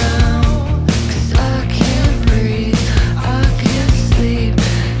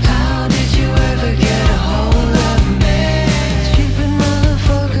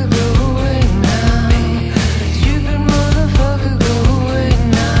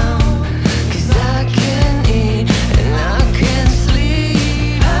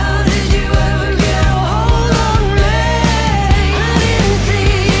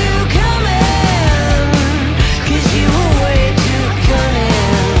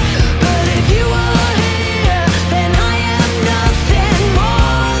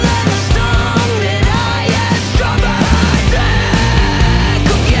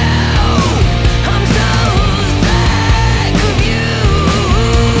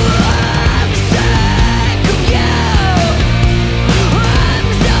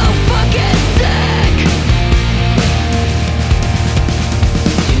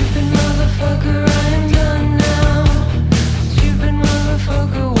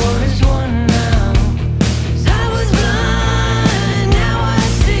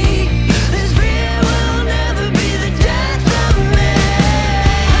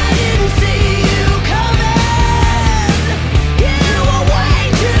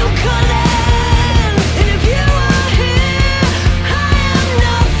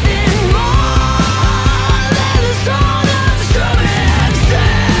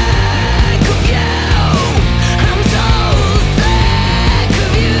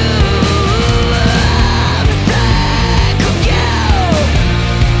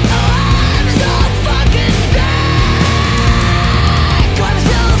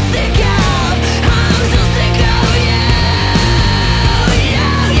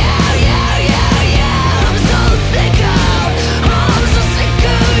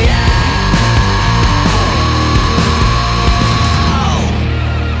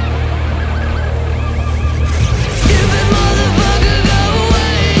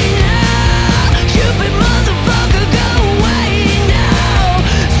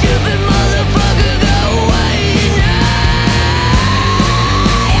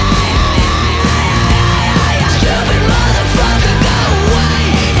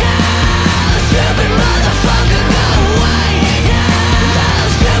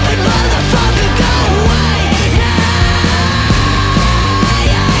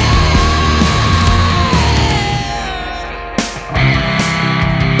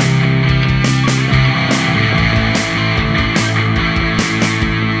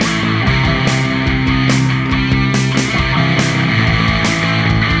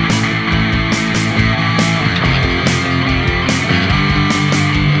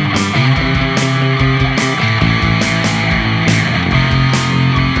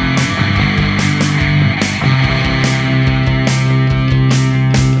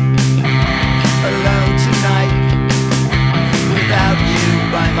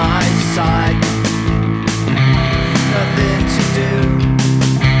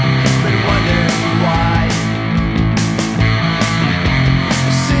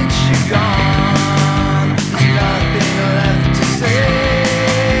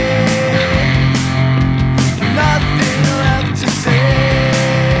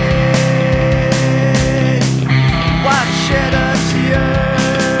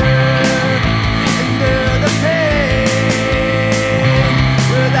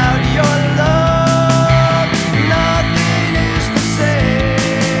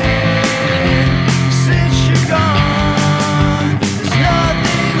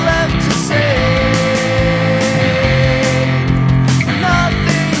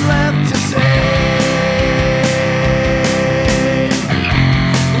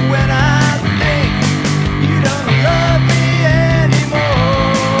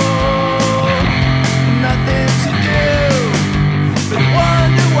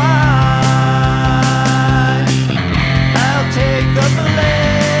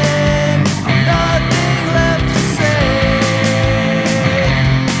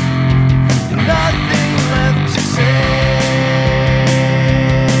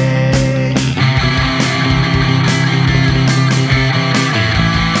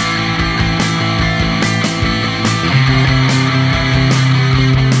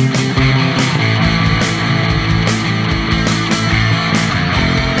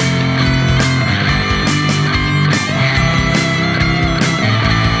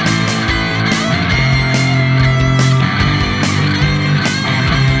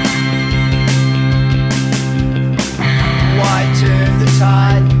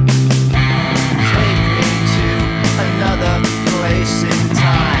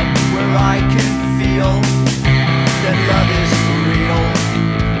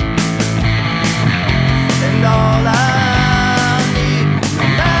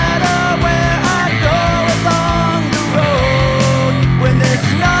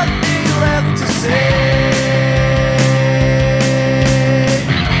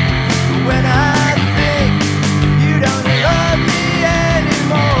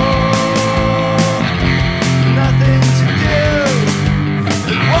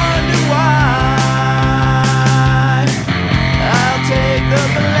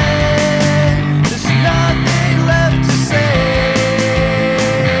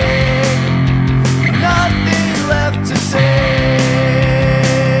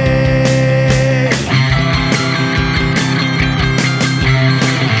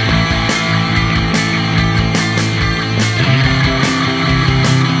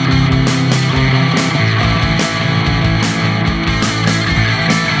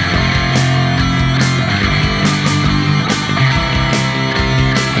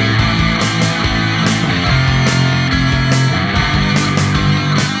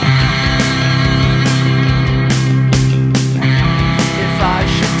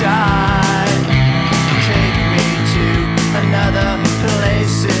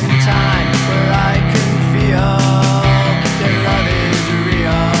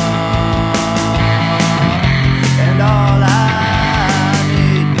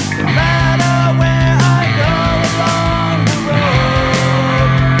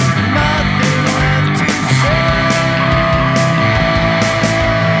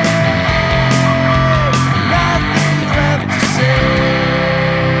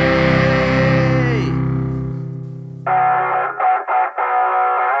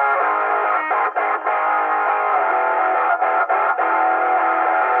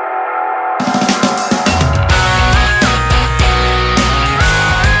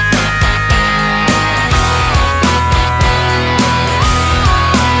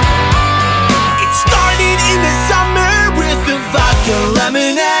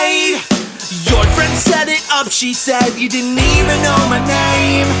 set it up, she said you didn't even know my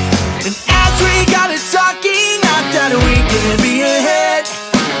name. And as we got it talking, I thought we could be a hit.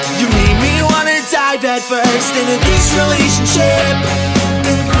 You made me wanna dive head first into this relationship.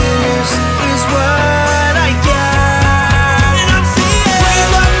 And this is what I get. And I'm saying, please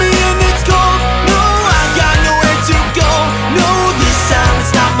love me and it's cold. No, I got nowhere to go. No, this time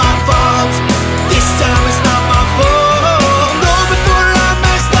it's not my fault. This time it's not my fault. No, before I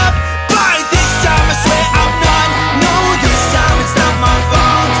messed up. By this time I swear I'm not. No, this time it's not my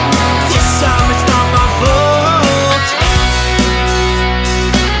fault. This time it's not my fault.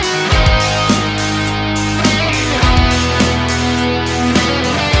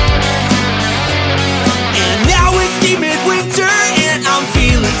 And now it's the midwinter and I'm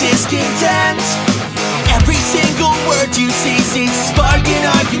feeling discontent. Every single word you say seems to spark an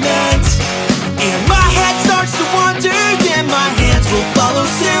argument. And my head starts to wander, then my hands will follow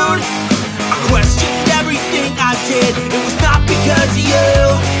soon. I questioned everything I did, it was not because of you.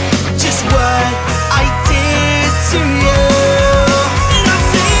 Just what I did to you. And I'm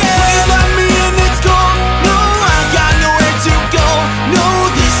saying, please love me and it's cold. No, I got nowhere to go. No,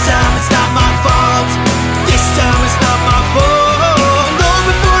 this time it's not my fault. This time it's not my fault. No,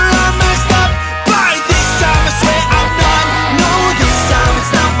 before I messed up. By this time I swear I'm not. No, this time it's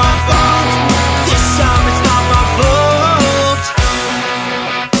not my fault. This time it's not my fault.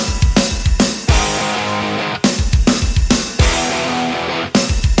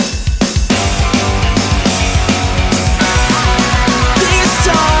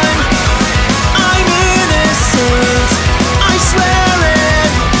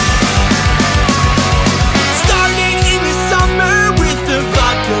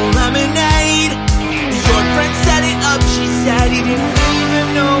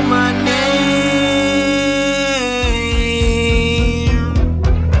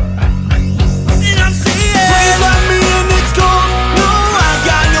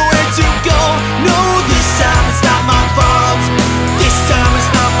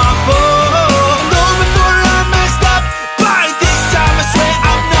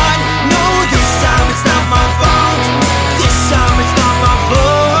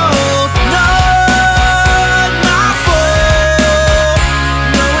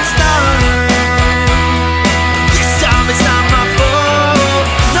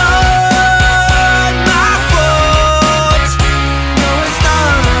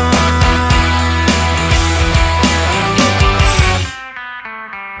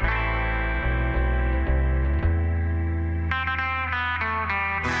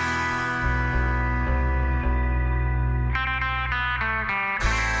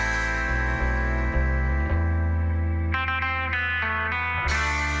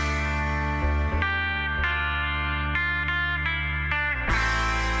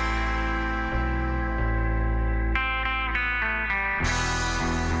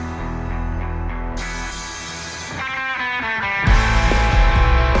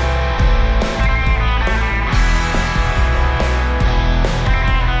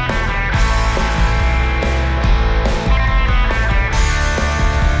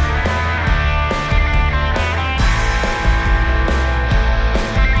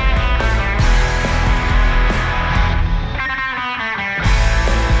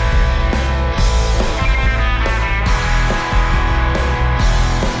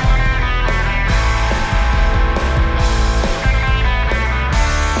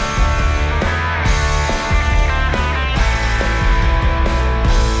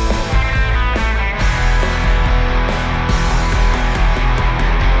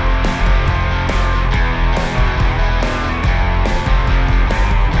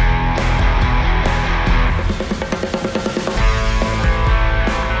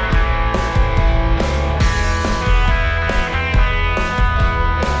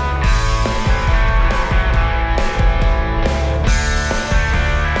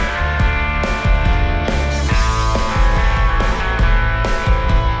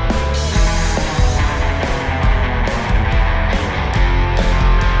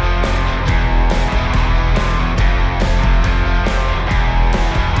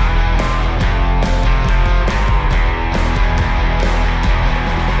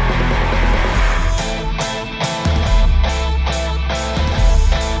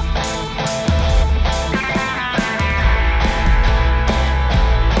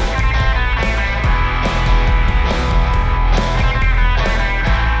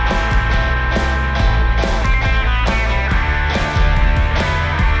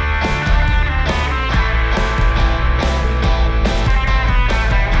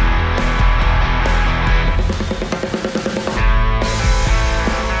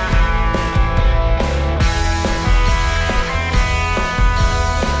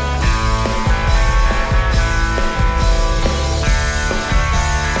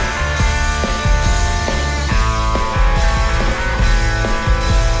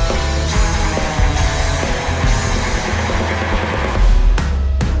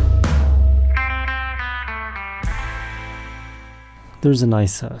 There's a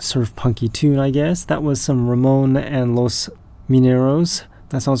nice surf punky tune, I guess. That was some Ramon and Los Mineros.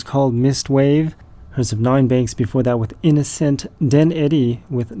 That song's called Mist Wave. Heard some Nine Banks before that with Innocent. Den Eddie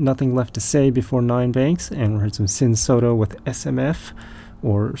with Nothing Left to Say before Nine Banks. And we heard some Sin Soto with SMF,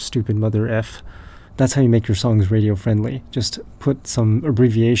 or Stupid Mother F. That's how you make your songs radio friendly. Just put some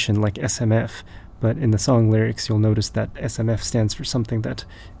abbreviation like SMF. But in the song lyrics, you'll notice that SMF stands for something that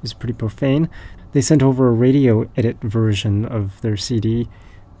is pretty profane. They sent over a radio edit version of their CD,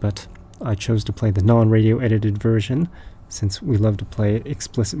 but I chose to play the non-radio edited version, since we love to play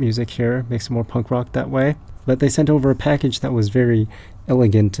explicit music here. Makes it more punk rock that way. But they sent over a package that was very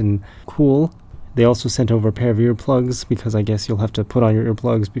elegant and cool. They also sent over a pair of earplugs, because I guess you'll have to put on your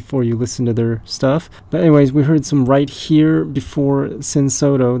earplugs before you listen to their stuff. But anyways, we heard some Right Here before Sin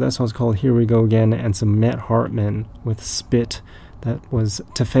Soto. That song's called Here We Go Again, and some Matt Hartman with Spit. That was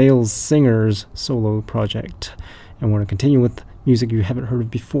Tefale's Singers solo project. And we're going to continue with music you haven't heard of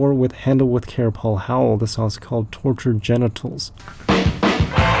before with Handle with Care, Paul Howell. The song's called Tortured Genitals.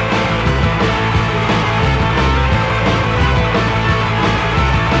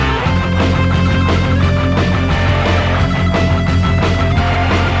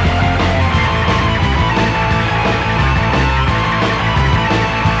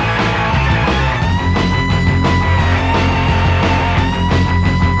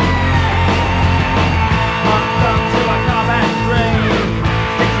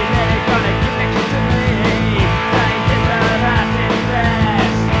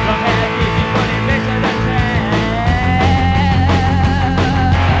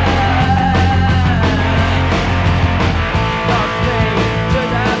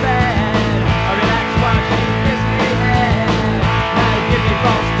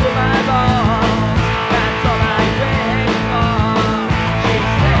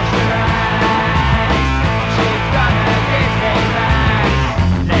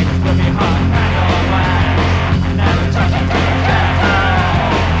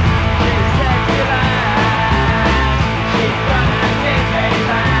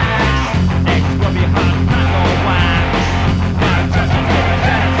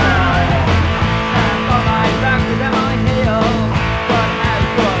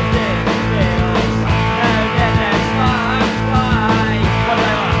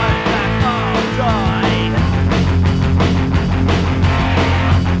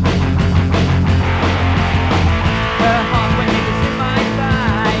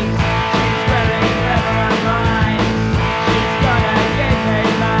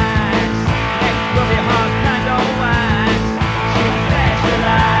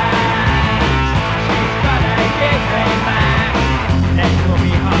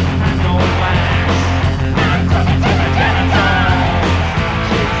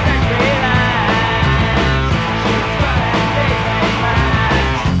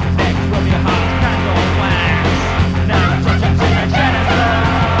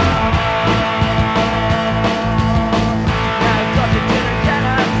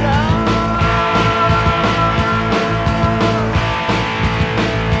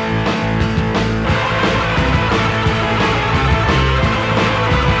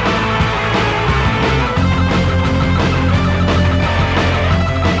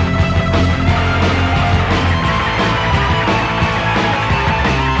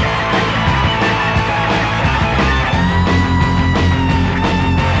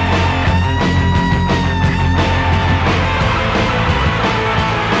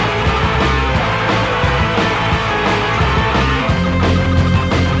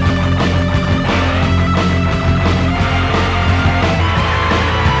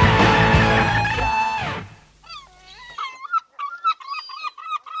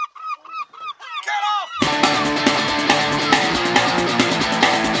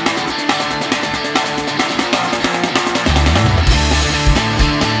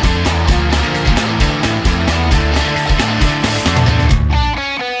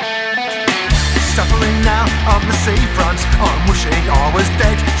 seafront. I'm wishing I was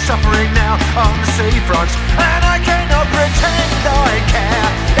dead, suffering now on the seafront, and I cannot pretend I care.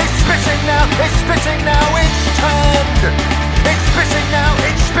 It's spitting now, it's spitting now, it's turned. It's spitting now,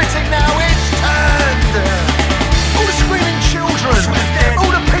 it's spitting now, it's turned. All the screaming children,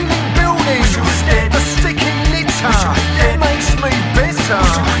 all the peeling buildings, the sticking litter, it makes me bitter.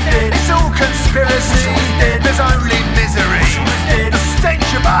 It's all conspiracy, there's only misery. The stench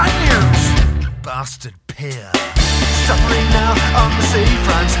of onions, bastard peer. Suffering now on the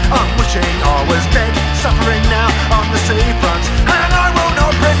seafront, I'm wishing I was dead. Suffering now on the seafront, and I will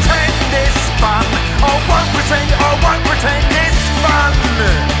not pretend it's fun. I won't pretend it's fun.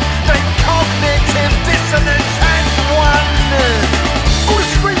 Then cognitive dissonance has won.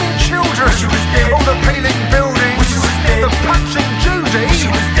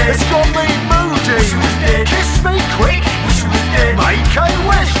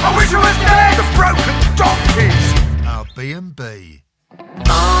 can be.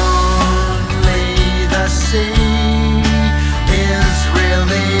 Only the sea is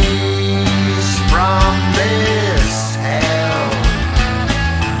released from this hell.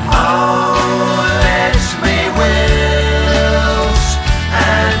 Oh, let me wills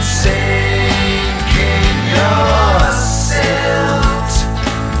and sink in your silt.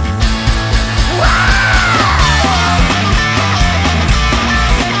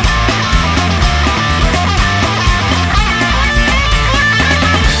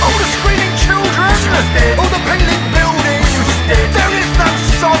 All the screaming children, all the peeling buildings, there is no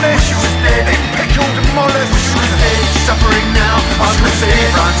solace in pickled mollusks. Suffering now on the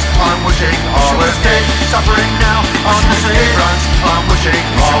seafront, I'm wishing I was dead. Suffering now on the seafront, I'm wishing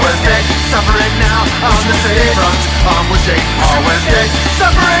I was dead. Suffering now on the seafront, I'm wishing I was dead.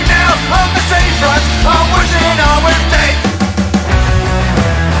 Suffering now on the seafront, I'm wishing I was dead.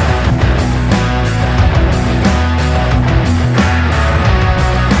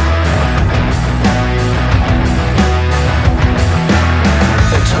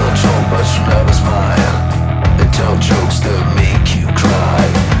 They tell jokes but you never smile. They tell jokes that make you cry.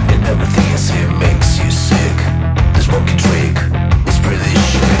 And everything is here makes you sick. This monkey trick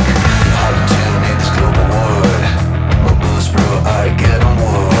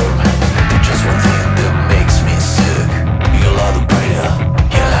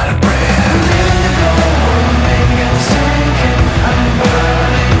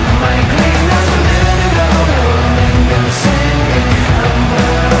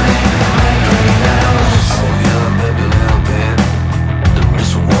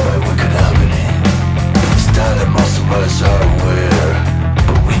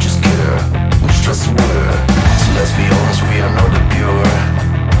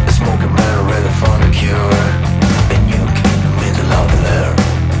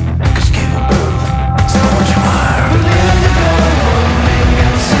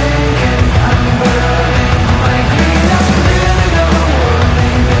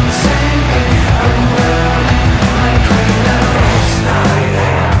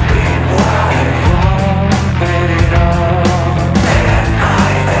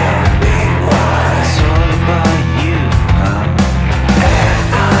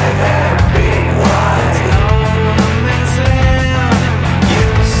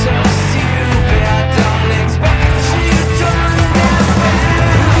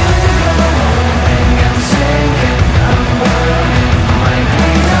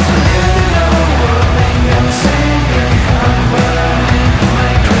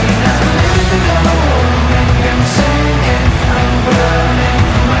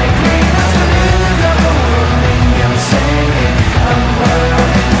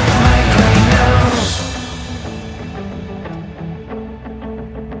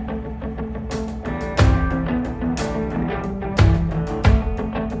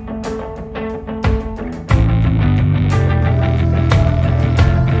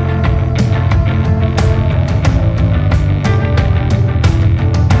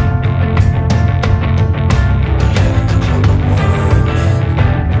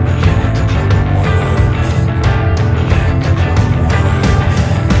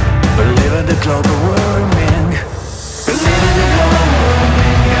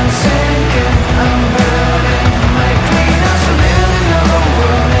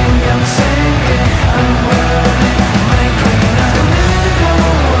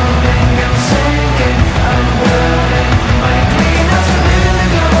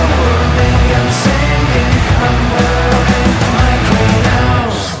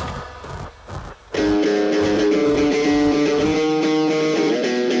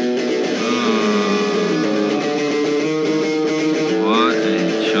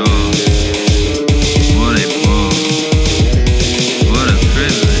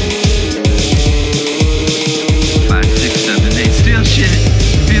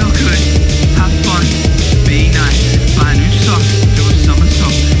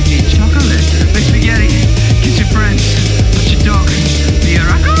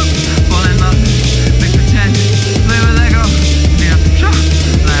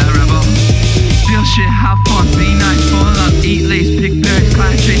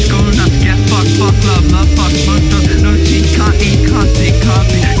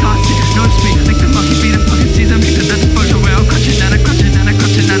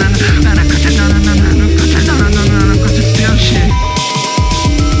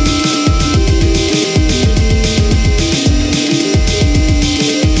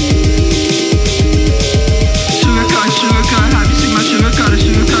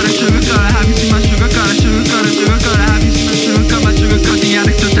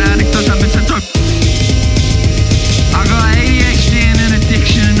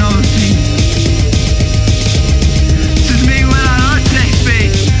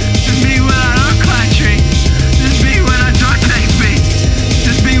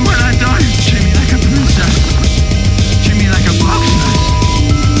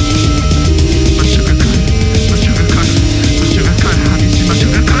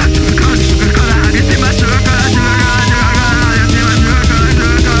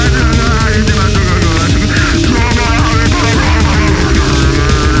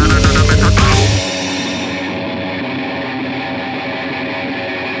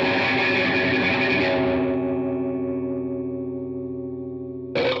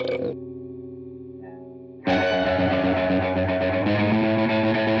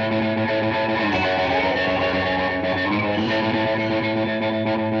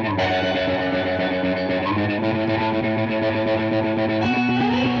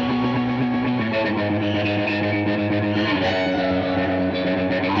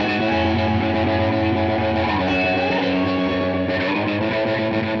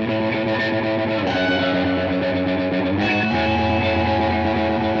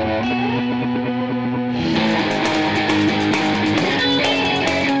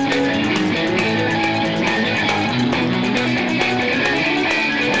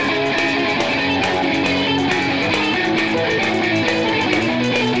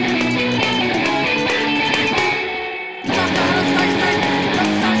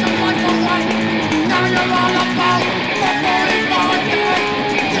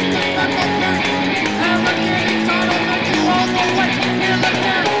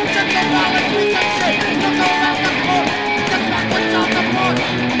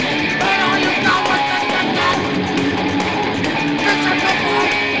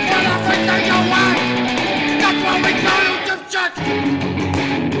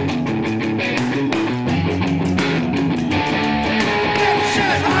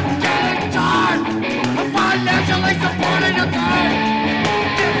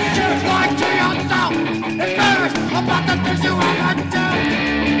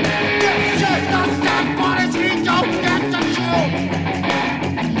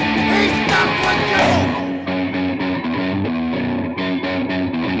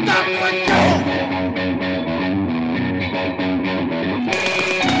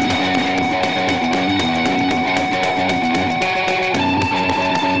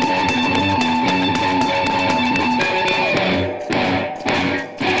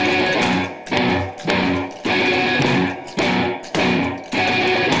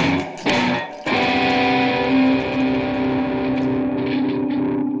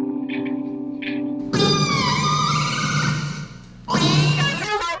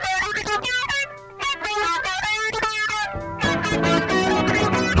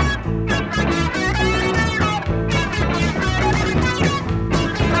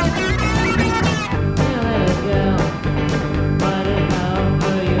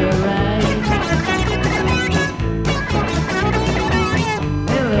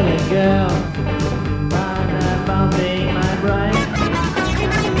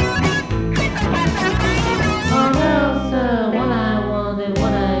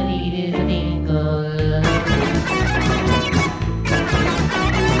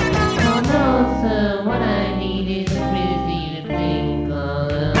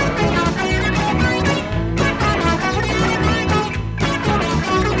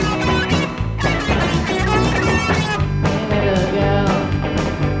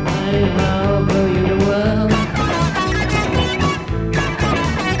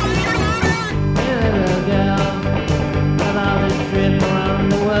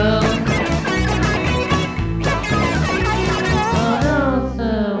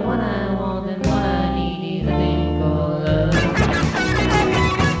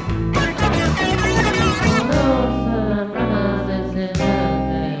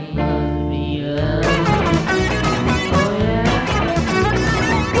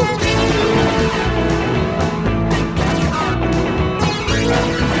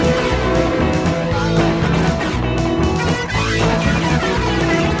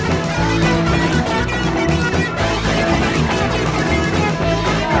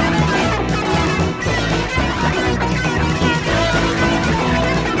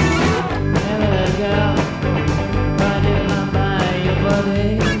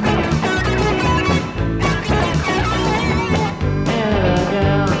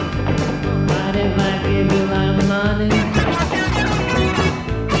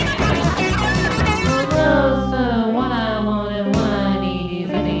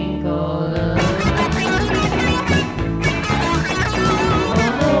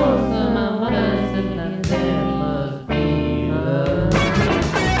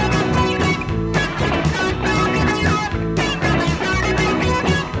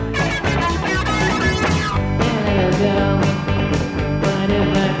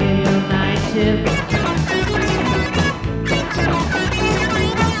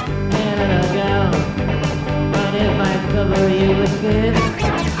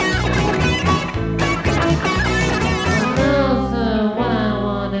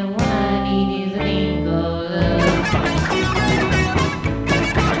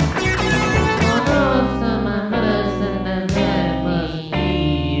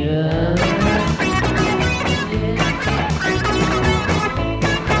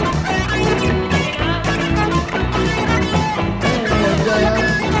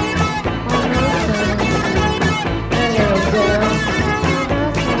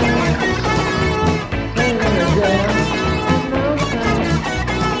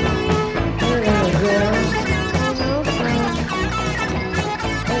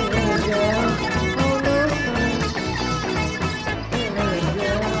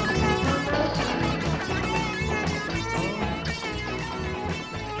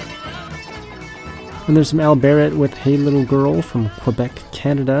And there's some Al Barrett with Hey Little Girl from Quebec,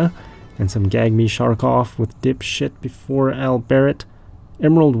 Canada, and some Gag Me Shark Off with Dipshit before Al Barrett,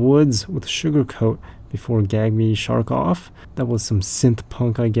 Emerald Woods with Sugarcoat before Gag Me Shark Off. That was some synth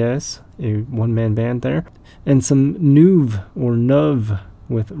punk, I guess, a one-man band there. And some Nuv or Nuv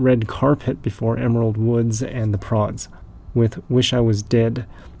with Red Carpet before Emerald Woods and the Prods, with Wish I Was Dead,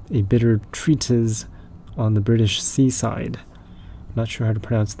 a bitter treatise on the British seaside. Not sure how to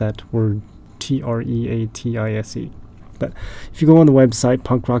pronounce that word, Treatise. But if you go on the website,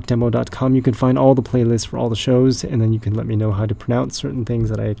 punkrockdemo.com, you can find all the playlists for all the shows, and then you can let me know how to pronounce certain things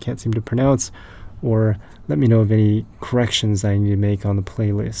that I can't seem to pronounce, or let me know of any corrections I need to make on the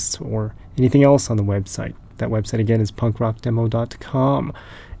playlists, or anything else on the website. That website again is punkrockdemo.com.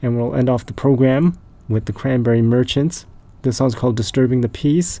 And we'll end off the program with the Cranberry Merchants. This song's called Disturbing the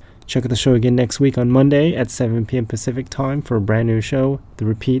Peace. Check out the show again next week on Monday at 7 p.m. Pacific Time for a brand new show. The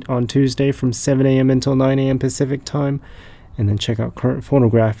repeat on Tuesday from 7 a.m. until 9 a.m. Pacific Time. And then check out Current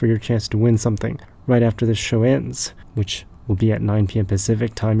Phonograph for your chance to win something right after this show ends, which will be at 9 p.m.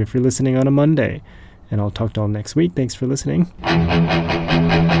 Pacific Time if you're listening on a Monday. And I'll talk to you all next week. Thanks for listening.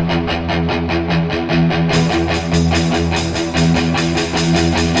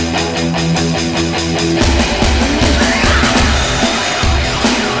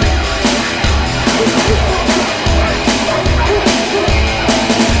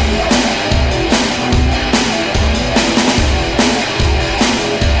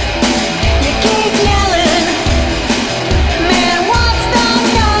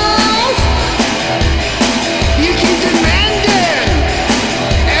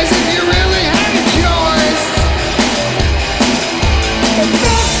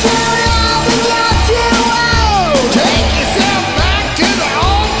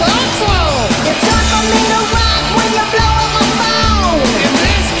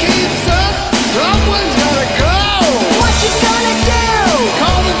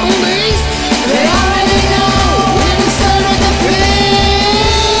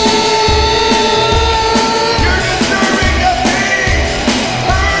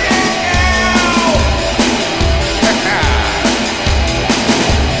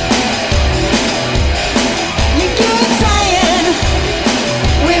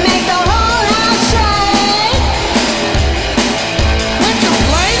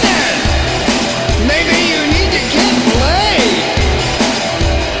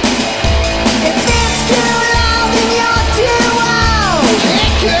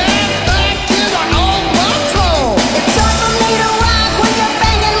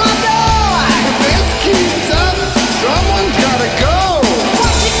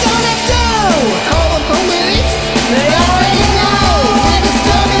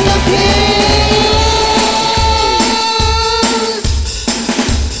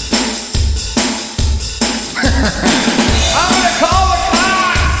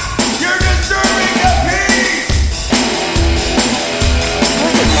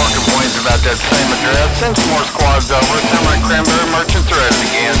 Send some more squads over. Send my cranberry merchant threads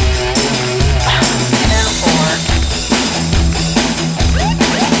again. 10-4.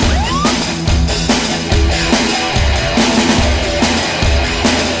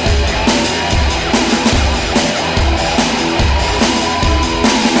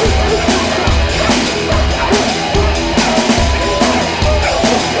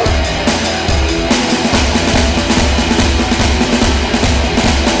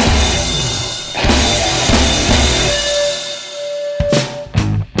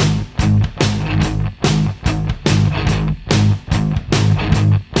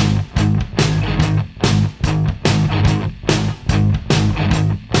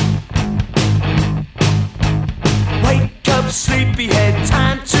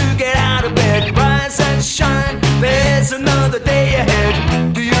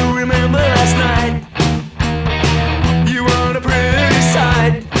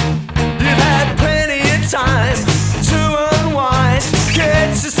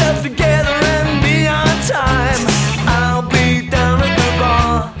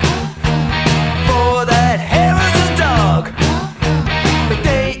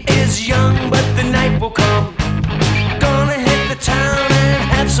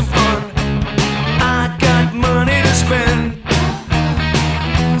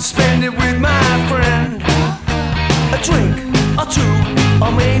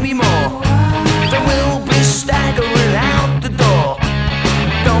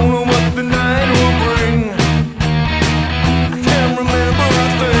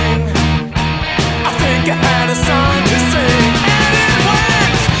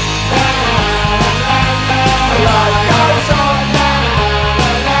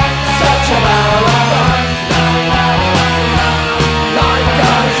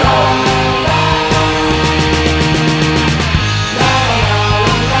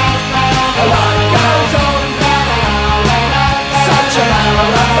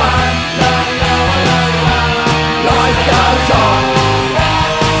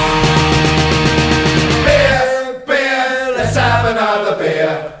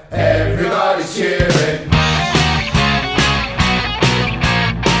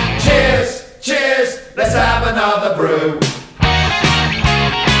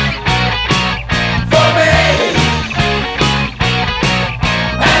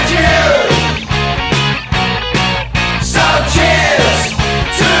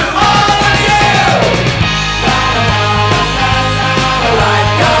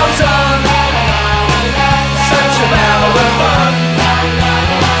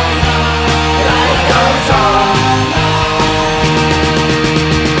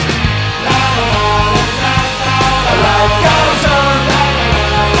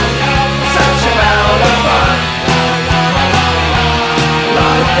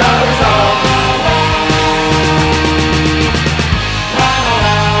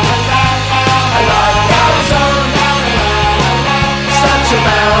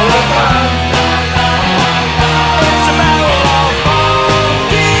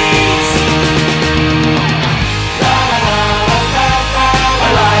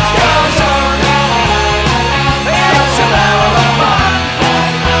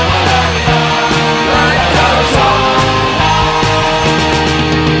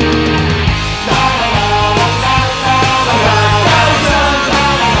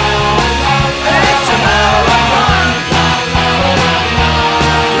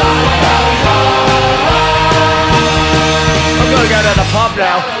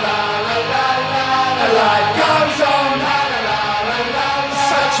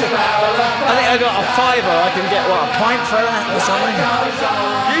 fiver, I can get, what, a pint for that or something?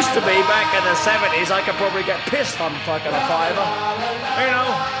 Used to be back in the 70s, I could probably get pissed on fucking a fiver. You know,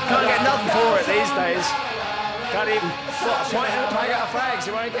 can't get nothing for it these days. Can't even, what, a pint and a packet of fags,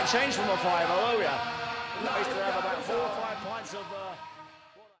 you won't get change from a fiver, will ya? I used to have about 4 or 5 pints of...